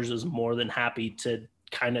Rodgers is more than happy to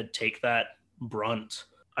kind of take that brunt.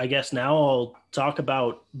 I guess now I'll talk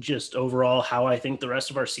about just overall how I think the rest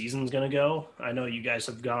of our season is going to go. I know you guys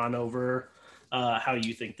have gone over how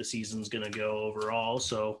you think the season's going to go overall.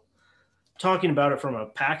 So talking about it from a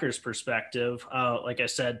Packers perspective, like I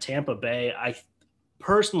said, Tampa Bay, I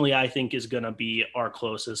think is going to be our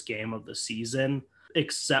closest game of the season,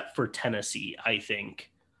 except for Tennessee. I think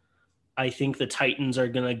the Titans are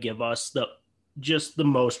going to give us the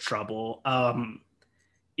most trouble.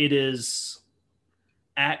 It is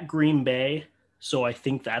at Green Bay, so I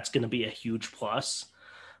think that's going to be a huge plus.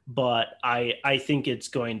 But I think it's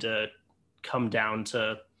going to come down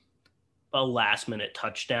to a last-minute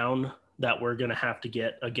touchdown that we're going to have to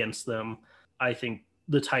get against them. I think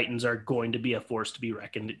the Titans are going to be a force to be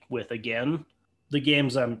reckoned with again. The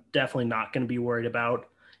games I'm definitely not going to be worried about.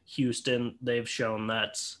 Houston, they've shown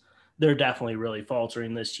that they're definitely really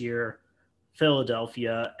faltering this year.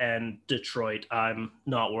 Philadelphia and Detroit, I'm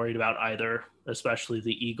not worried about either, especially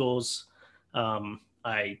the Eagles.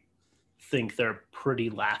 I think they're pretty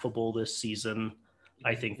laughable this season.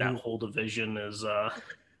 I think that whole division is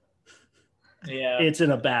it's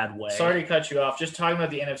in a bad way. Sorry to cut you off. Just talking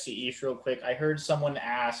about the NFC East real quick. I heard someone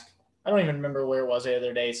ask, I don't even remember where it was the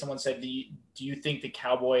other day. Someone said, do you think the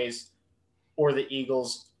Cowboys or the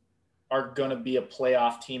Eagles are going to be a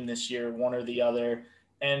playoff team this year, one or the other?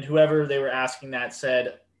 And whoever they were asking that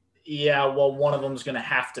said, yeah, well, one of them is going to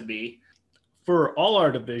have to be. For all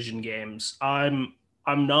our division games, I'm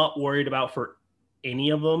not worried about for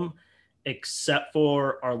any of them except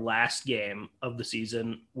for our last game of the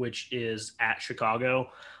season, which is at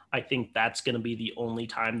Chicago. I think that's going to be the only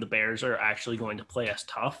time the Bears are actually going to play us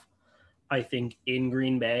tough. I think in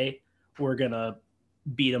Green Bay, we're going to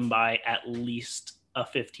beat them by at least a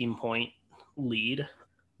 15-point lead.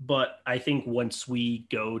 But I think once we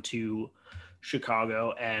go to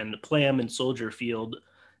Chicago and play them in Soldier Field,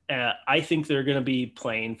 I think they're going to be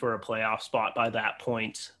playing for a playoff spot by that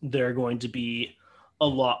point. They're going to be a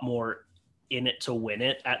lot more in it to win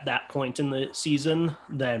it at that point in the season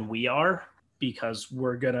than we are, because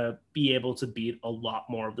we're going to be able to beat a lot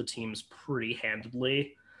more of the teams pretty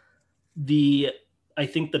handedly. I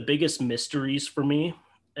think the biggest mysteries for me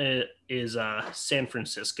is San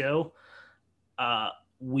Francisco.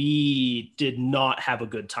 We did not have a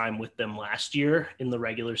good time with them last year in the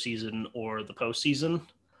regular season or the postseason.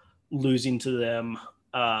 Losing to them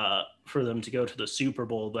for them to go to the Super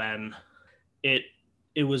Bowl, then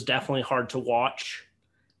it was definitely hard to watch.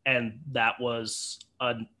 And that was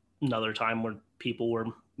another time when people were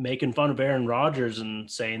making fun of Aaron Rodgers and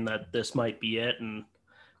saying that this might be it and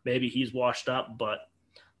maybe he's washed up. But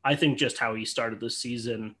I think just how he started this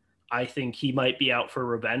season, I think he might be out for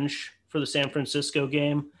revenge for the San Francisco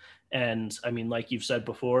game. And I mean, like you've said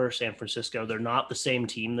before, San Francisco, they're not the same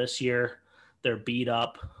team this year. They're beat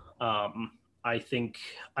up. I think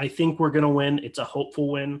we're going to win. It's a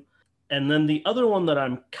hopeful win. And then the other one that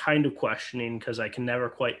I'm kind of questioning, because I can never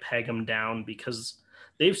quite peg them down because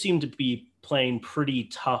they've seemed to be playing pretty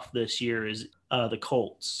tough this year, is the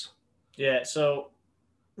Colts. Yeah, so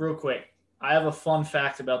real quick, I have a fun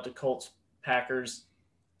fact about the Colts-Packers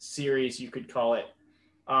series, you could call it.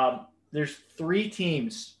 There's 3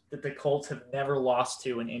 teams that the Colts have never lost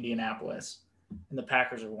to in Indianapolis, and the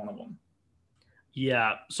Packers are one of them.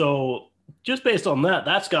 Yeah, so just based on that,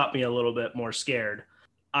 that's got me a little bit more scared.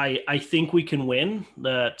 I think we can win.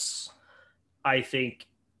 I think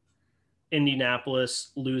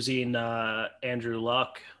Indianapolis losing Andrew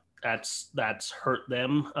Luck, that's hurt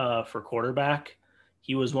them for quarterback.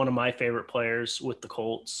 He was one of my favorite players with the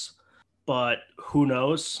Colts, but who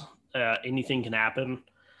knows? Anything can happen.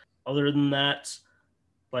 Other than that,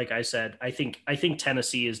 like I said, I think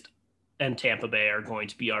Tennessee and Tampa Bay are going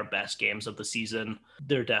to be our best games of the season.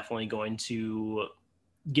 They're definitely going to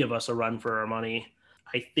give us a run for our money.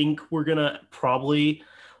 I think we're going to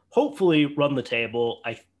hopefully run the table.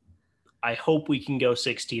 I hope we can go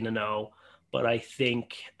 16-0, but I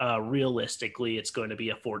think realistically it's going to be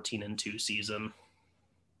a 14-2 season.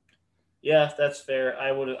 Yeah, that's fair.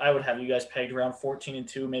 I would have you guys pegged around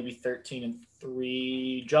 14-2, maybe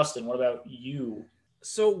 13-3. Justin, what about you?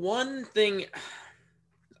 So one thing,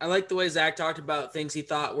 I like the way Zach talked about things he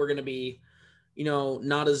thought were going to be,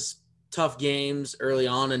 not as tough games early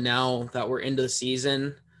on, and now that we're into the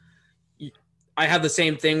season, I have the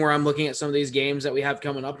same thing where I'm looking at some of these games that we have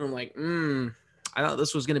coming up, and I'm like, I thought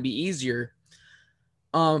this was going to be easier.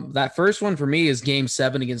 That first one for me is Game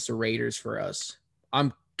 7 against the Raiders for us.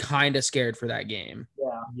 I'm kind of scared for that game.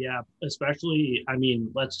 Yeah, especially,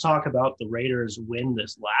 let's talk about the Raiders win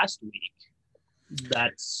this last week.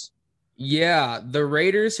 The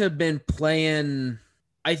Raiders have been playing,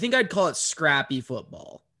 I think I'd call it scrappy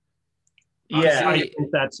football. Yeah, I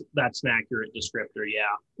think that's an accurate descriptor. Yeah,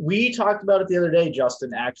 we talked about it the other day,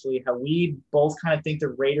 Justin, actually, how we both kind of think the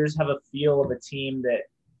Raiders have a feel of a team that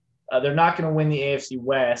they're not going to win the AFC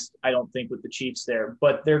West, I don't think, with the Chiefs there,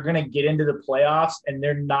 but they're going to get into the playoffs, and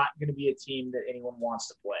they're not going to be a team that anyone wants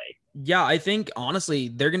to play. Yeah, I think, honestly,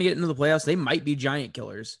 they're going to get into the playoffs. They might be giant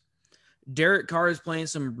killers. Derek Carr is playing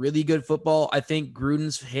some really good football. I think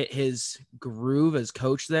Gruden's hit his groove as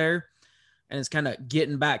coach there, and it's kind of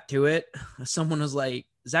getting back to it. Someone was like,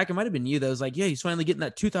 Zach, it might have been you that was like, yeah, he's finally getting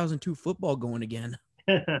that 2002 football going again.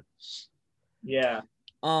 Yeah.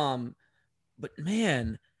 But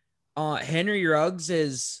man, Henry Ruggs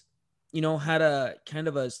is, had a kind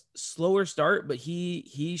of a slower start, but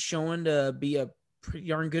he's showing to be a pretty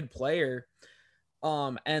darn good player.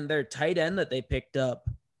 And their tight end that they picked up,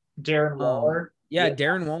 Darren Waller.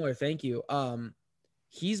 Darren Waller. Thank you.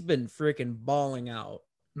 He's been freaking balling out.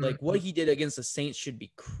 Like what he did against the Saints should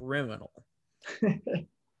be criminal.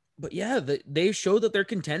 But yeah, they showed that they're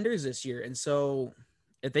contenders this year. And so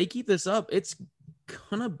if they keep this up, it's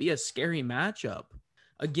going to be a scary matchup.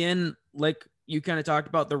 Again, like you kind of talked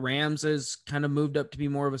about, the Rams has kind of moved up to be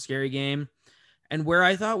more of a scary game. And where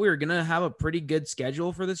I thought we were going to have a pretty good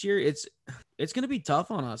schedule for this year, it's going to be tough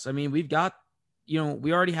on us. I mean, we've got,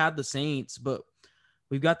 we already had the Saints, but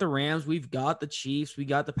we've got the Rams, we've got the Chiefs, we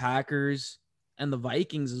got the Packers and the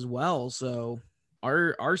Vikings as well. So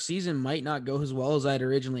our season might not go as well as I'd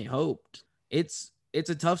originally hoped. It's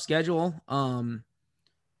a tough schedule. And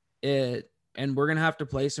we're going to have to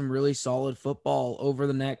play some really solid football over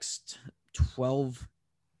the next 12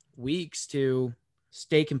 weeks to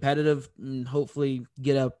stay competitive and hopefully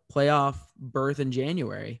get a playoff berth in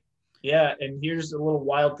January. Yeah, and here's a little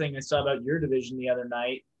wild thing I saw about your division the other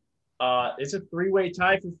night. It's a three-way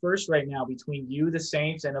tie for first right now between you, the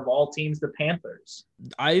Saints, and of all teams, the Panthers.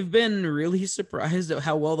 I've been really surprised at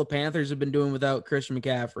how well the Panthers have been doing without Christian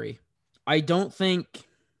McCaffrey. I don't think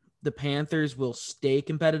the Panthers will stay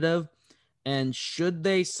competitive. And should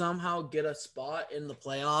they somehow get a spot in the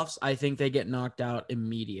playoffs, I think they get knocked out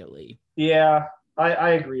immediately. Yeah, I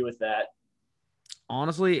agree with that.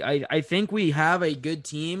 Honestly, I think we have a good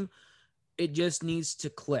team. It just needs to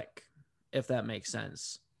click, if that makes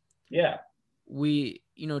sense. Yeah.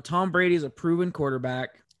 Tom Brady's a proven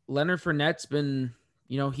quarterback. Leonard Fournette's been,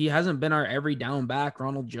 he hasn't been our every down back.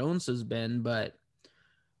 Ronald Jones has been, but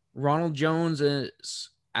Ronald Jones is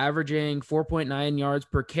averaging 4.9 yards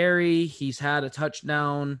per carry. He's had a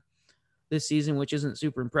touchdown this season, which isn't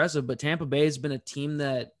super impressive, but Tampa Bay has been a team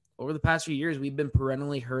that over the past few years, we've been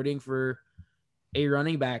perennially hurting for a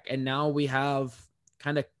running back. And now we have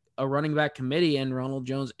kind of a running back committee, and Ronald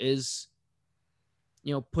Jones is,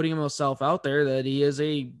 putting himself out there that he is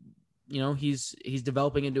he's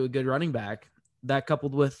developing into a good running back. That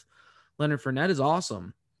coupled with Leonard Fournette is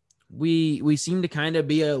awesome. We seem to kind of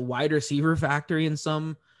be a wide receiver factory in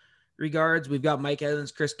some regards. We've got Mike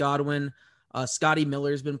Evans, Chris Godwin. Scotty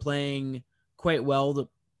Miller's been playing quite well to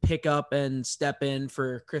pick up and step in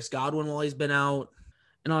for Chris Godwin while he's been out.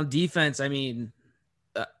 And on defense,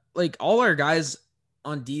 all our guys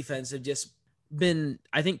on defense have just been,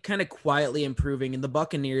 I think, kind of quietly improving. And the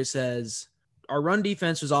Buccaneers our run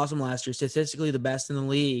defense was awesome last year, statistically the best in the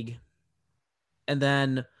league. And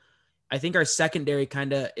then I think our secondary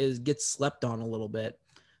kind of gets slept on a little bit.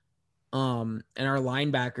 And our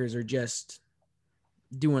linebackers are just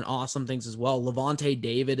doing awesome things as well. Levante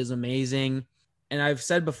David is amazing. And I've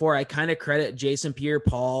said before, I kind of credit Jason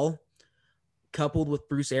Pierre-Paul coupled with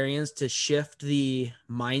Bruce Arians to shift the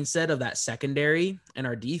mindset of that secondary and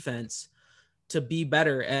our defense to be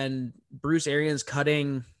better. And Bruce Arians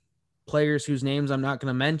cutting players whose names I'm not going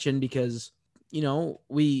to mention because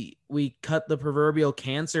we cut the proverbial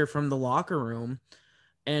cancer from the locker room,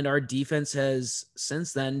 and our defense has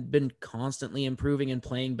since then been constantly improving and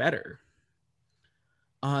playing better.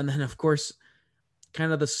 And then, of course,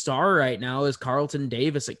 kind of the star right now is Carlton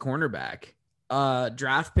Davis at cornerback.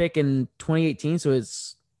 draft pick in 2018, so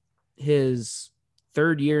it's his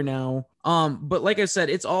third year now. But like I said,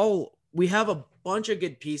 we have a bunch of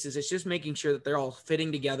good pieces. It's just making sure that they're all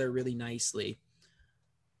fitting together really nicely,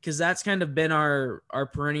 because that's kind of been our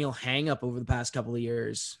perennial hang up over the past couple of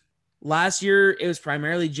years. Last year, it was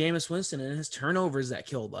primarily Jameis Winston and his turnovers that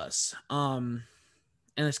killed us. And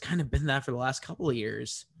it's kind of been that for the last couple of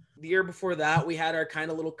years. The year before that, we had our kind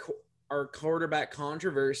of our quarterback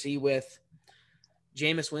controversy with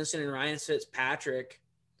Jameis Winston and Ryan Fitzpatrick.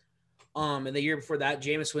 And the year before that,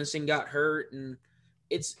 Jameis Winston got hurt, and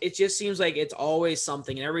it just seems like it's always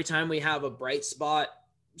something. And every time we have a bright spot,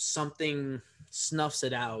 something snuffs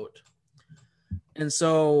it out. And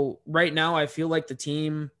so right now, I feel like the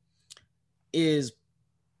team is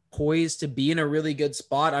poised to be in a really good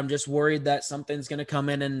spot. I'm just worried that something's going to come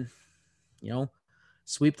in and,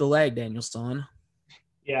 sweep the leg, Danielson.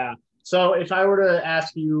 Yeah. So if I were to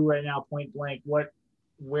ask you right now, point blank,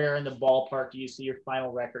 where in the ballpark do you see your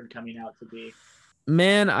final record coming out to be?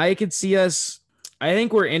 Man, I could see us. I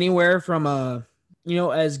think we're anywhere from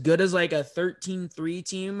as good as like a 13-3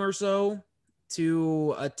 team or so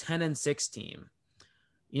to a 10-6 team.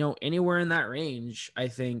 Anywhere in that range, I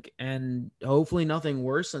think, and hopefully nothing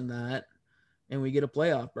worse than that, and we get a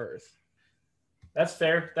playoff berth. That's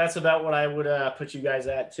fair. That's about what I would put you guys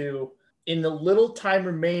at too. In the little time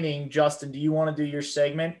remaining, Justin, do you want to do your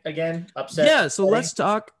segment again? Upset. Yeah, so let's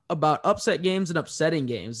talk about upset games and upsetting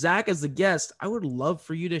games. Zach, as the guest, I would love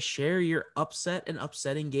for you to share your upset and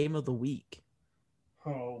upsetting game of the week.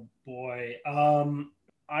 Oh boy.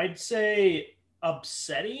 I'd say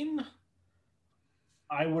upsetting.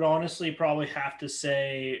 I would honestly probably have to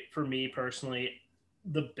say, for me personally,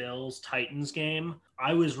 the Bills-Titans game.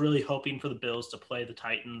 I was really hoping for the Bills to play the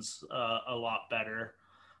Titans a lot better.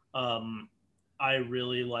 I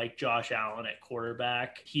really like Josh Allen at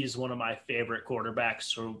quarterback. He's one of my favorite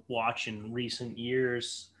quarterbacks to watch in recent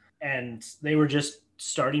years. And they were just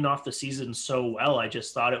starting off the season so well. I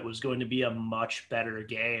just thought it was going to be a much better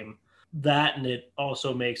game. That, and it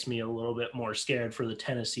also makes me a little bit more scared for the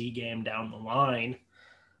Tennessee game down the line.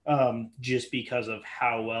 Just because of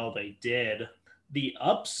how well they did. The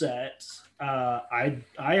upset, I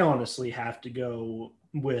honestly have to go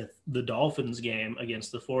with the Dolphins game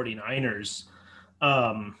against the 49ers.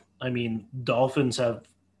 Dolphins have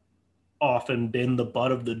often been the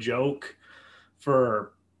butt of the joke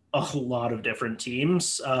for a lot of different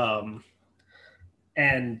teams.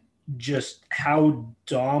 And just how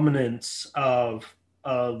dominant of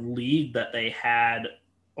a lead that they had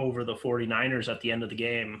over the 49ers at the end of the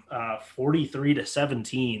game.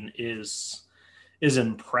 43-17 is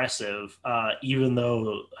impressive, even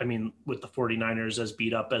though, with the 49ers as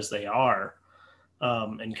beat up as they are,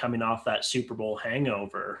 and coming off that Super Bowl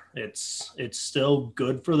hangover, it's still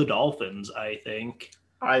good for the Dolphins, I think.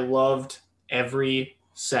 I loved every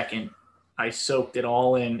second. I soaked it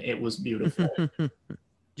all in. It was beautiful.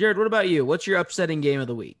 Jared, what about you? What's your upsetting game of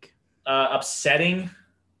the week? Upsetting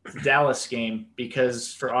Dallas game,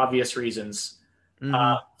 because for obvious reasons.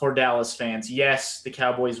 For Dallas fans, yes, the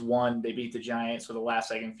Cowboys won. They beat the Giants with a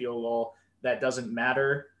last-second field goal. That doesn't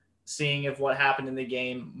matter. Seeing of what happened in the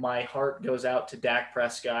game, my heart goes out to Dak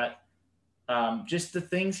Prescott. Just the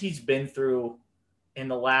things he's been through in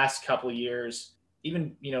the last couple of years.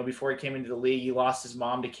 Even, before he came into the league, he lost his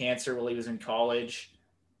mom to cancer while he was in college.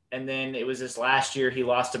 And then it was this last year he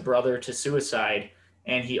lost a brother to suicide.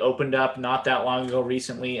 And he opened up not that long ago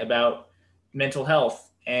recently about mental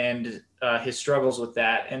health and his struggles with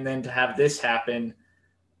that. And then to have this happen,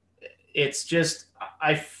 it's just,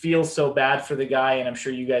 I feel so bad for the guy, and I'm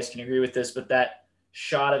sure you guys can agree with this, but that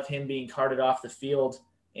shot of him being carted off the field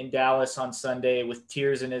in Dallas on Sunday with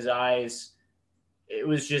tears in his eyes, it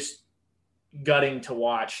was just gutting to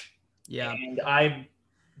watch. Yeah. And I've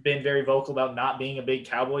been very vocal about not being a big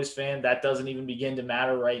Cowboys fan. That doesn't even begin to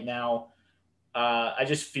matter right now. I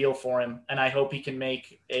just feel for him, and I hope he can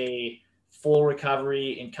make a full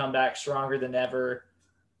recovery and come back stronger than ever.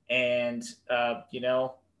 And,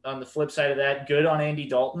 on the flip side of that, good on Andy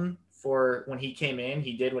Dalton for when he came in.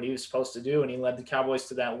 He did what he was supposed to do, and he led the Cowboys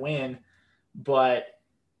to that win. But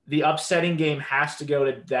the upsetting game has to go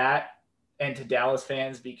to that and to Dallas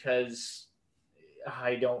fans, because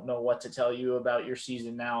I don't know what to tell you about your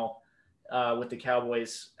season now with the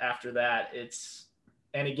Cowboys after that.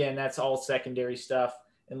 And again, that's all secondary stuff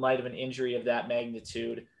in light of an injury of that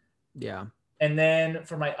magnitude. Yeah. And then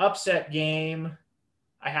for my upset game,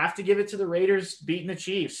 I have to give it to the Raiders beating the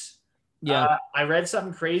Chiefs. Yeah. I read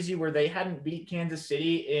something crazy where they hadn't beat Kansas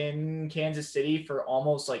City in Kansas City for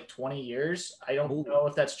almost like 20 years. I don't know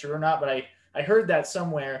if that's true or not, but I heard that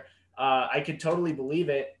somewhere. I could totally believe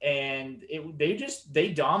it. And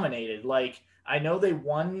they dominated. Like, I know they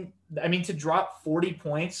won. I mean, to drop 40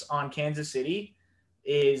 points on Kansas City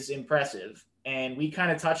is impressive. And we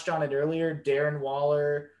kind of touched on it earlier. Darren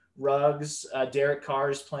Waller, Ruggs, Derek Carr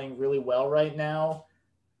is playing really well right now.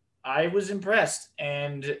 I was impressed.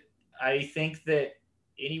 And I think that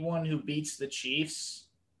anyone who beats the Chiefs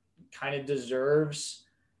kind of deserves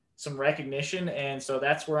some recognition. And so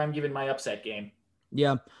that's where I'm giving my upset game.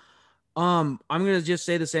 Yeah. I'm going to just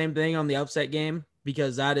say the same thing on the upset game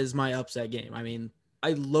because that is my upset game. I mean,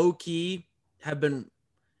 I low key have been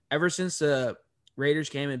ever since the Raiders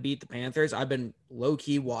came and beat the Panthers. I've been low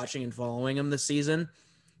key watching and following them this season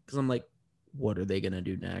because I'm like, what are they going to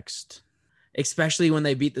do next? Especially when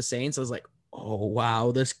they beat the Saints. I was like, oh,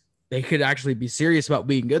 wow, they could actually be serious about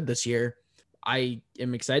being good this year. I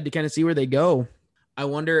am excited to kind of see where they go. I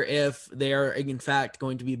wonder if they are, in fact,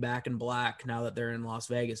 going to be back in black now that they're in Las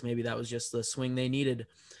Vegas. Maybe that was just the swing they needed.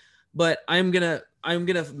 But I'm gonna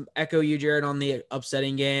echo you, Jared, on the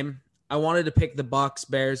upsetting game. I wanted to pick the Bucs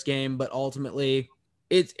Bears game, but ultimately,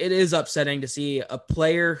 it is upsetting to see a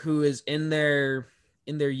player who is in their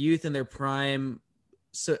youth and their prime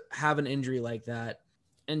have an injury like that.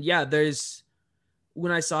 And yeah,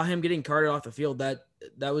 when I saw him getting carted off the field, that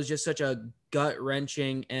was just such a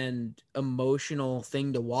gut-wrenching and emotional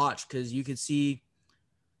thing to watch because you could see,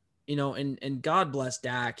 and God bless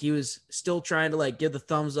Dak. He was still trying to like give the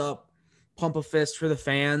thumbs up, pump a fist for the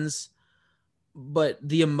fans, but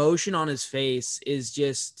the emotion on his face is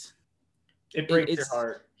just it breaks your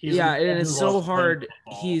heart. And it's so hard.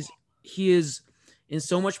 He is in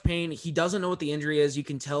so much pain. He doesn't know what the injury is. You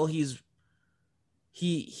can tell he's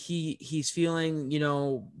feeling,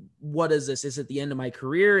 what is this? Is it the end of my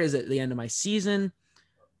career? Is it the end of my season?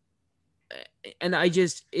 And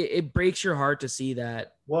it breaks your heart to see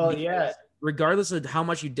that. Well, yeah. Regardless of how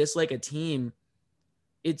much you dislike a team,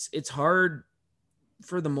 it's hard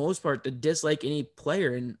for the most part to dislike any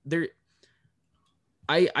player. And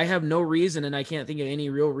I have no reason, and I can't think of any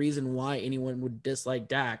real reason why anyone would dislike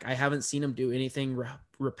Dak. I haven't seen him do anything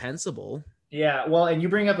reprehensible. Yeah, well, and you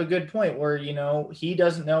bring up a good point where, he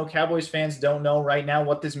doesn't know, Cowboys fans don't know right now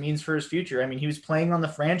what this means for his future. I mean, he was playing on the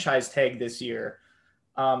franchise tag this year.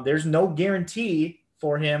 There's no guarantee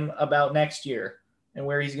for him about next year and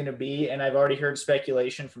where he's going to be. And I've already heard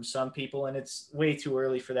speculation from some people, and it's way too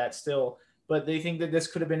early for that still. But they think that this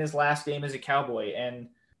could have been his last game as a Cowboy. And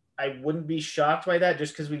I wouldn't be shocked by that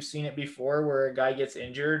just because we've seen it before where a guy gets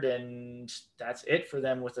injured and that's it for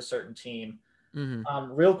them with a certain team.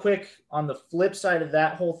 Mm-hmm. Real quick, on the flip side of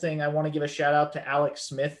that whole thing, I want to give a shout out to Alex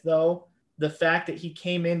Smith, though. The fact that he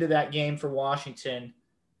came into that game for Washington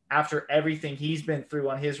after everything he's been through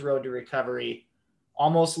on his road to recovery,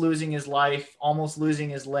 almost losing his life, almost losing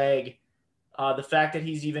his leg. The fact that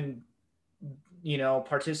he's even,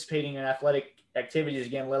 participating in athletic activities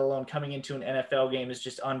again, let alone coming into an NFL game, is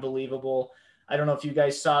just unbelievable. I don't know if you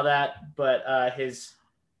guys saw that, but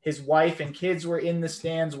his wife and kids were in the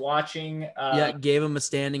stands watching. Gave him a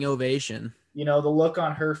standing ovation. The look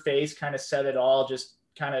on her face kind of said it all, just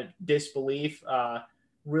kind of disbelief.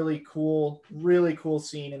 Really cool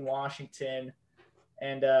scene in Washington.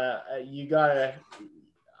 And I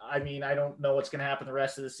don't know what's going to happen the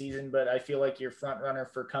rest of the season, but I feel like your front runner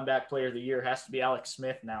for comeback player of the year has to be Alex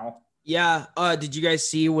Smith now. Yeah. Did you guys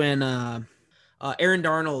see when Aaron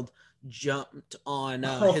Darnold jumped on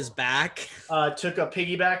his back? Took a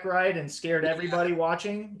piggyback ride and scared everybody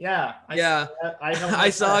watching. Yeah.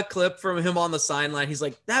 I saw a clip from him on the sideline. He's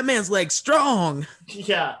like, that man's leg's strong.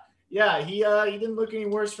 Yeah. Yeah. He didn't look any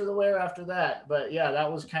worse for the wear after that. But yeah,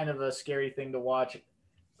 that was kind of a scary thing to watch.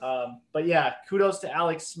 But yeah, kudos to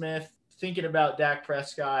Alex Smith. Thinking about Dak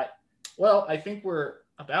Prescott. Well, I think we're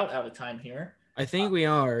about out of time here. I think we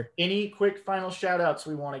are. Any quick final shout outs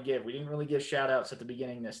we want to give? We didn't really give shout outs at the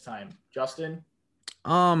beginning this time. Justin?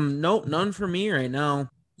 Nope, none for me right now.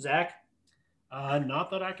 Zach? Not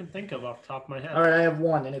that I can think of off the top of my head. All right, I have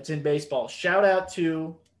one, and it's in baseball. Shout out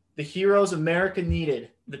to the heroes America needed,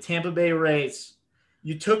 the Tampa Bay Rays.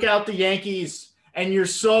 You took out the Yankees, and you're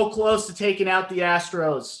so close to taking out the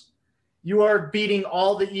Astros. You are beating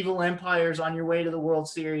all the evil empires on your way to the World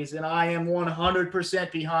Series, and I am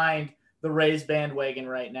 100% behind the Rays bandwagon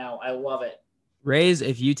right now. I love it. Rays,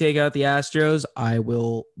 if you take out the Astros, I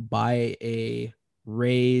will buy a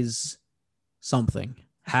Rays something.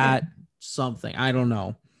 Hat, something. I don't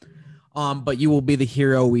know. But you will be the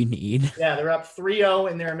hero we need. Yeah, they're up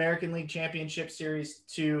 3-0 in their American League Championship Series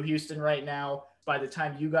to Houston right now. By the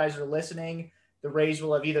time you guys are listening, the Rays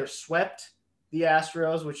will have either swept the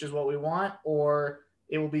Astros, which is what we want, or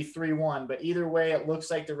it will be 3-1. But either way, it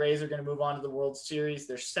looks like the Rays are going to move on to the World Series,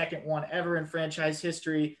 their second one ever in franchise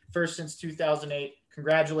history, first since 2008.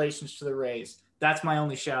 Congratulations to the Rays. That's my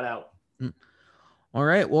only shout out. All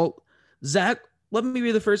right. Well, Zach, let me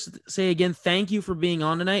be the first to say again, thank you for being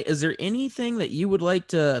on tonight. Is there anything that you would like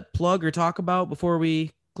to plug or talk about before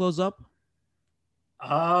we close up?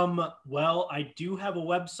 Well, I do have a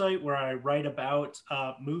website where I write about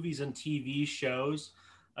movies and TV shows.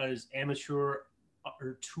 Is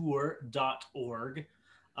amateurtour.org.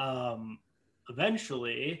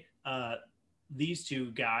 Eventually, these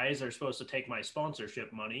two guys are supposed to take my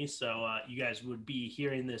sponsorship money, so you guys would be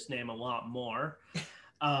hearing this name a lot more.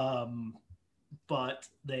 But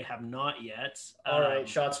they have not yet. All right,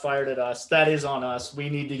 shots fired at us. That is on us. We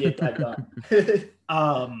need to get that done.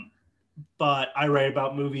 But I write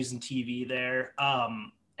about movies and TV there,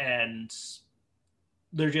 and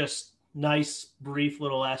they're just nice, brief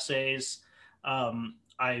little essays.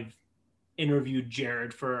 I've interviewed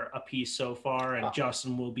Jared for a piece so far, and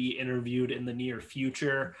Justin will be interviewed in the near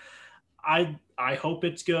future. I hope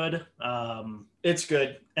it's good. It's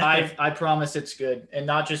good. I promise it's good. And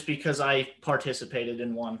not just because I participated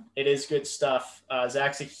in one. It is good stuff.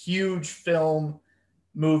 Zach's a huge film,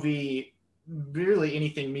 movie, really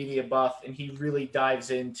anything media buff, and he really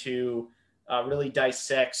dives into, really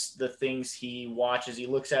dissects the things he watches. He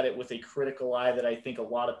looks at it with a critical eye that I think a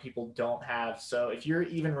lot of people don't have. So if you're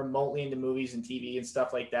even remotely into movies and TV and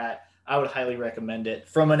stuff like that, I would highly recommend it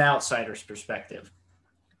from an outsider's perspective.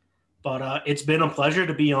 But it's been a pleasure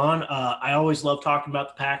to be on. I always love talking about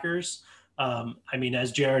the Packers.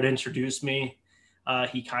 As Jared introduced me,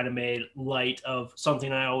 he kind of made light of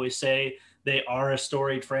something I always say. They are a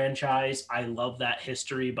storied franchise. I love that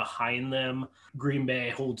history behind them. Green Bay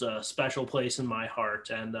holds a special place in my heart,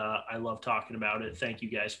 and I love talking about it. Thank you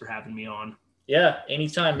guys for having me on. Yeah,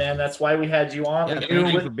 anytime, man. That's why we had you on. Yeah,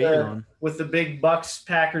 thank you for being on. With the big Bucs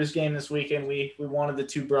Packers game this weekend, we wanted the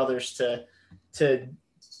two brothers to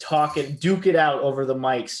talk and duke it out over the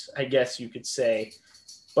mics, I guess you could say.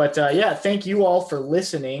 But thank you all for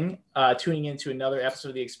listening, tuning into another episode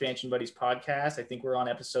of the Expansion Buddies podcast. I think we're on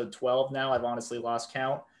episode 12 now. I've honestly lost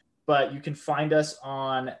count. But you can find us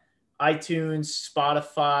on iTunes,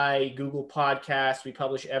 Spotify, Google Podcasts. We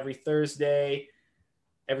publish every Thursday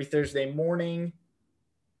morning.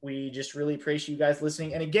 We just really appreciate you guys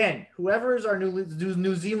listening. And again, whoever is our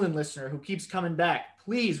New Zealand listener who keeps coming back,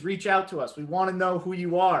 please reach out to us. We want to know who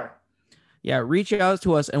you are. Yeah, reach out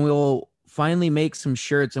to us and we will finally make some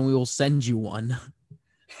shirts and we will send you one.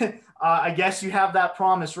 I guess you have that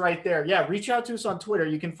promise right there. Yeah, reach out to us on Twitter.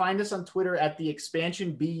 You can find us on Twitter at the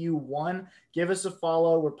Expansion BU1. Give us a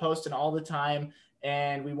follow. We're posting all the time.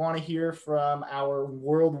 And we want to hear from our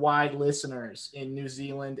worldwide listeners in New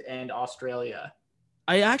Zealand and Australia.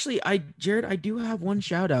 Jared, I do have one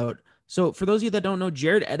shout out. So for those of you that don't know,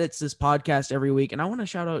 Jared edits this podcast every week, and I want to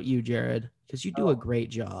shout out you, Jared, because you do a great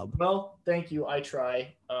job. Well, thank you. I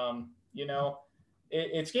try.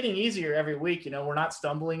 It's getting easier every week. We're not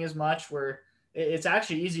stumbling as much. It's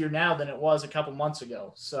actually easier now than it was a couple months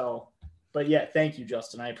ago. So, but yeah, thank you,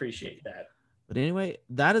 Justin. I appreciate that. But anyway,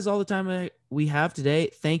 that is all the time we have today.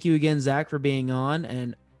 Thank you again, Zach, for being on,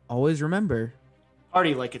 and always remember,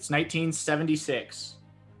 party like it's 1976.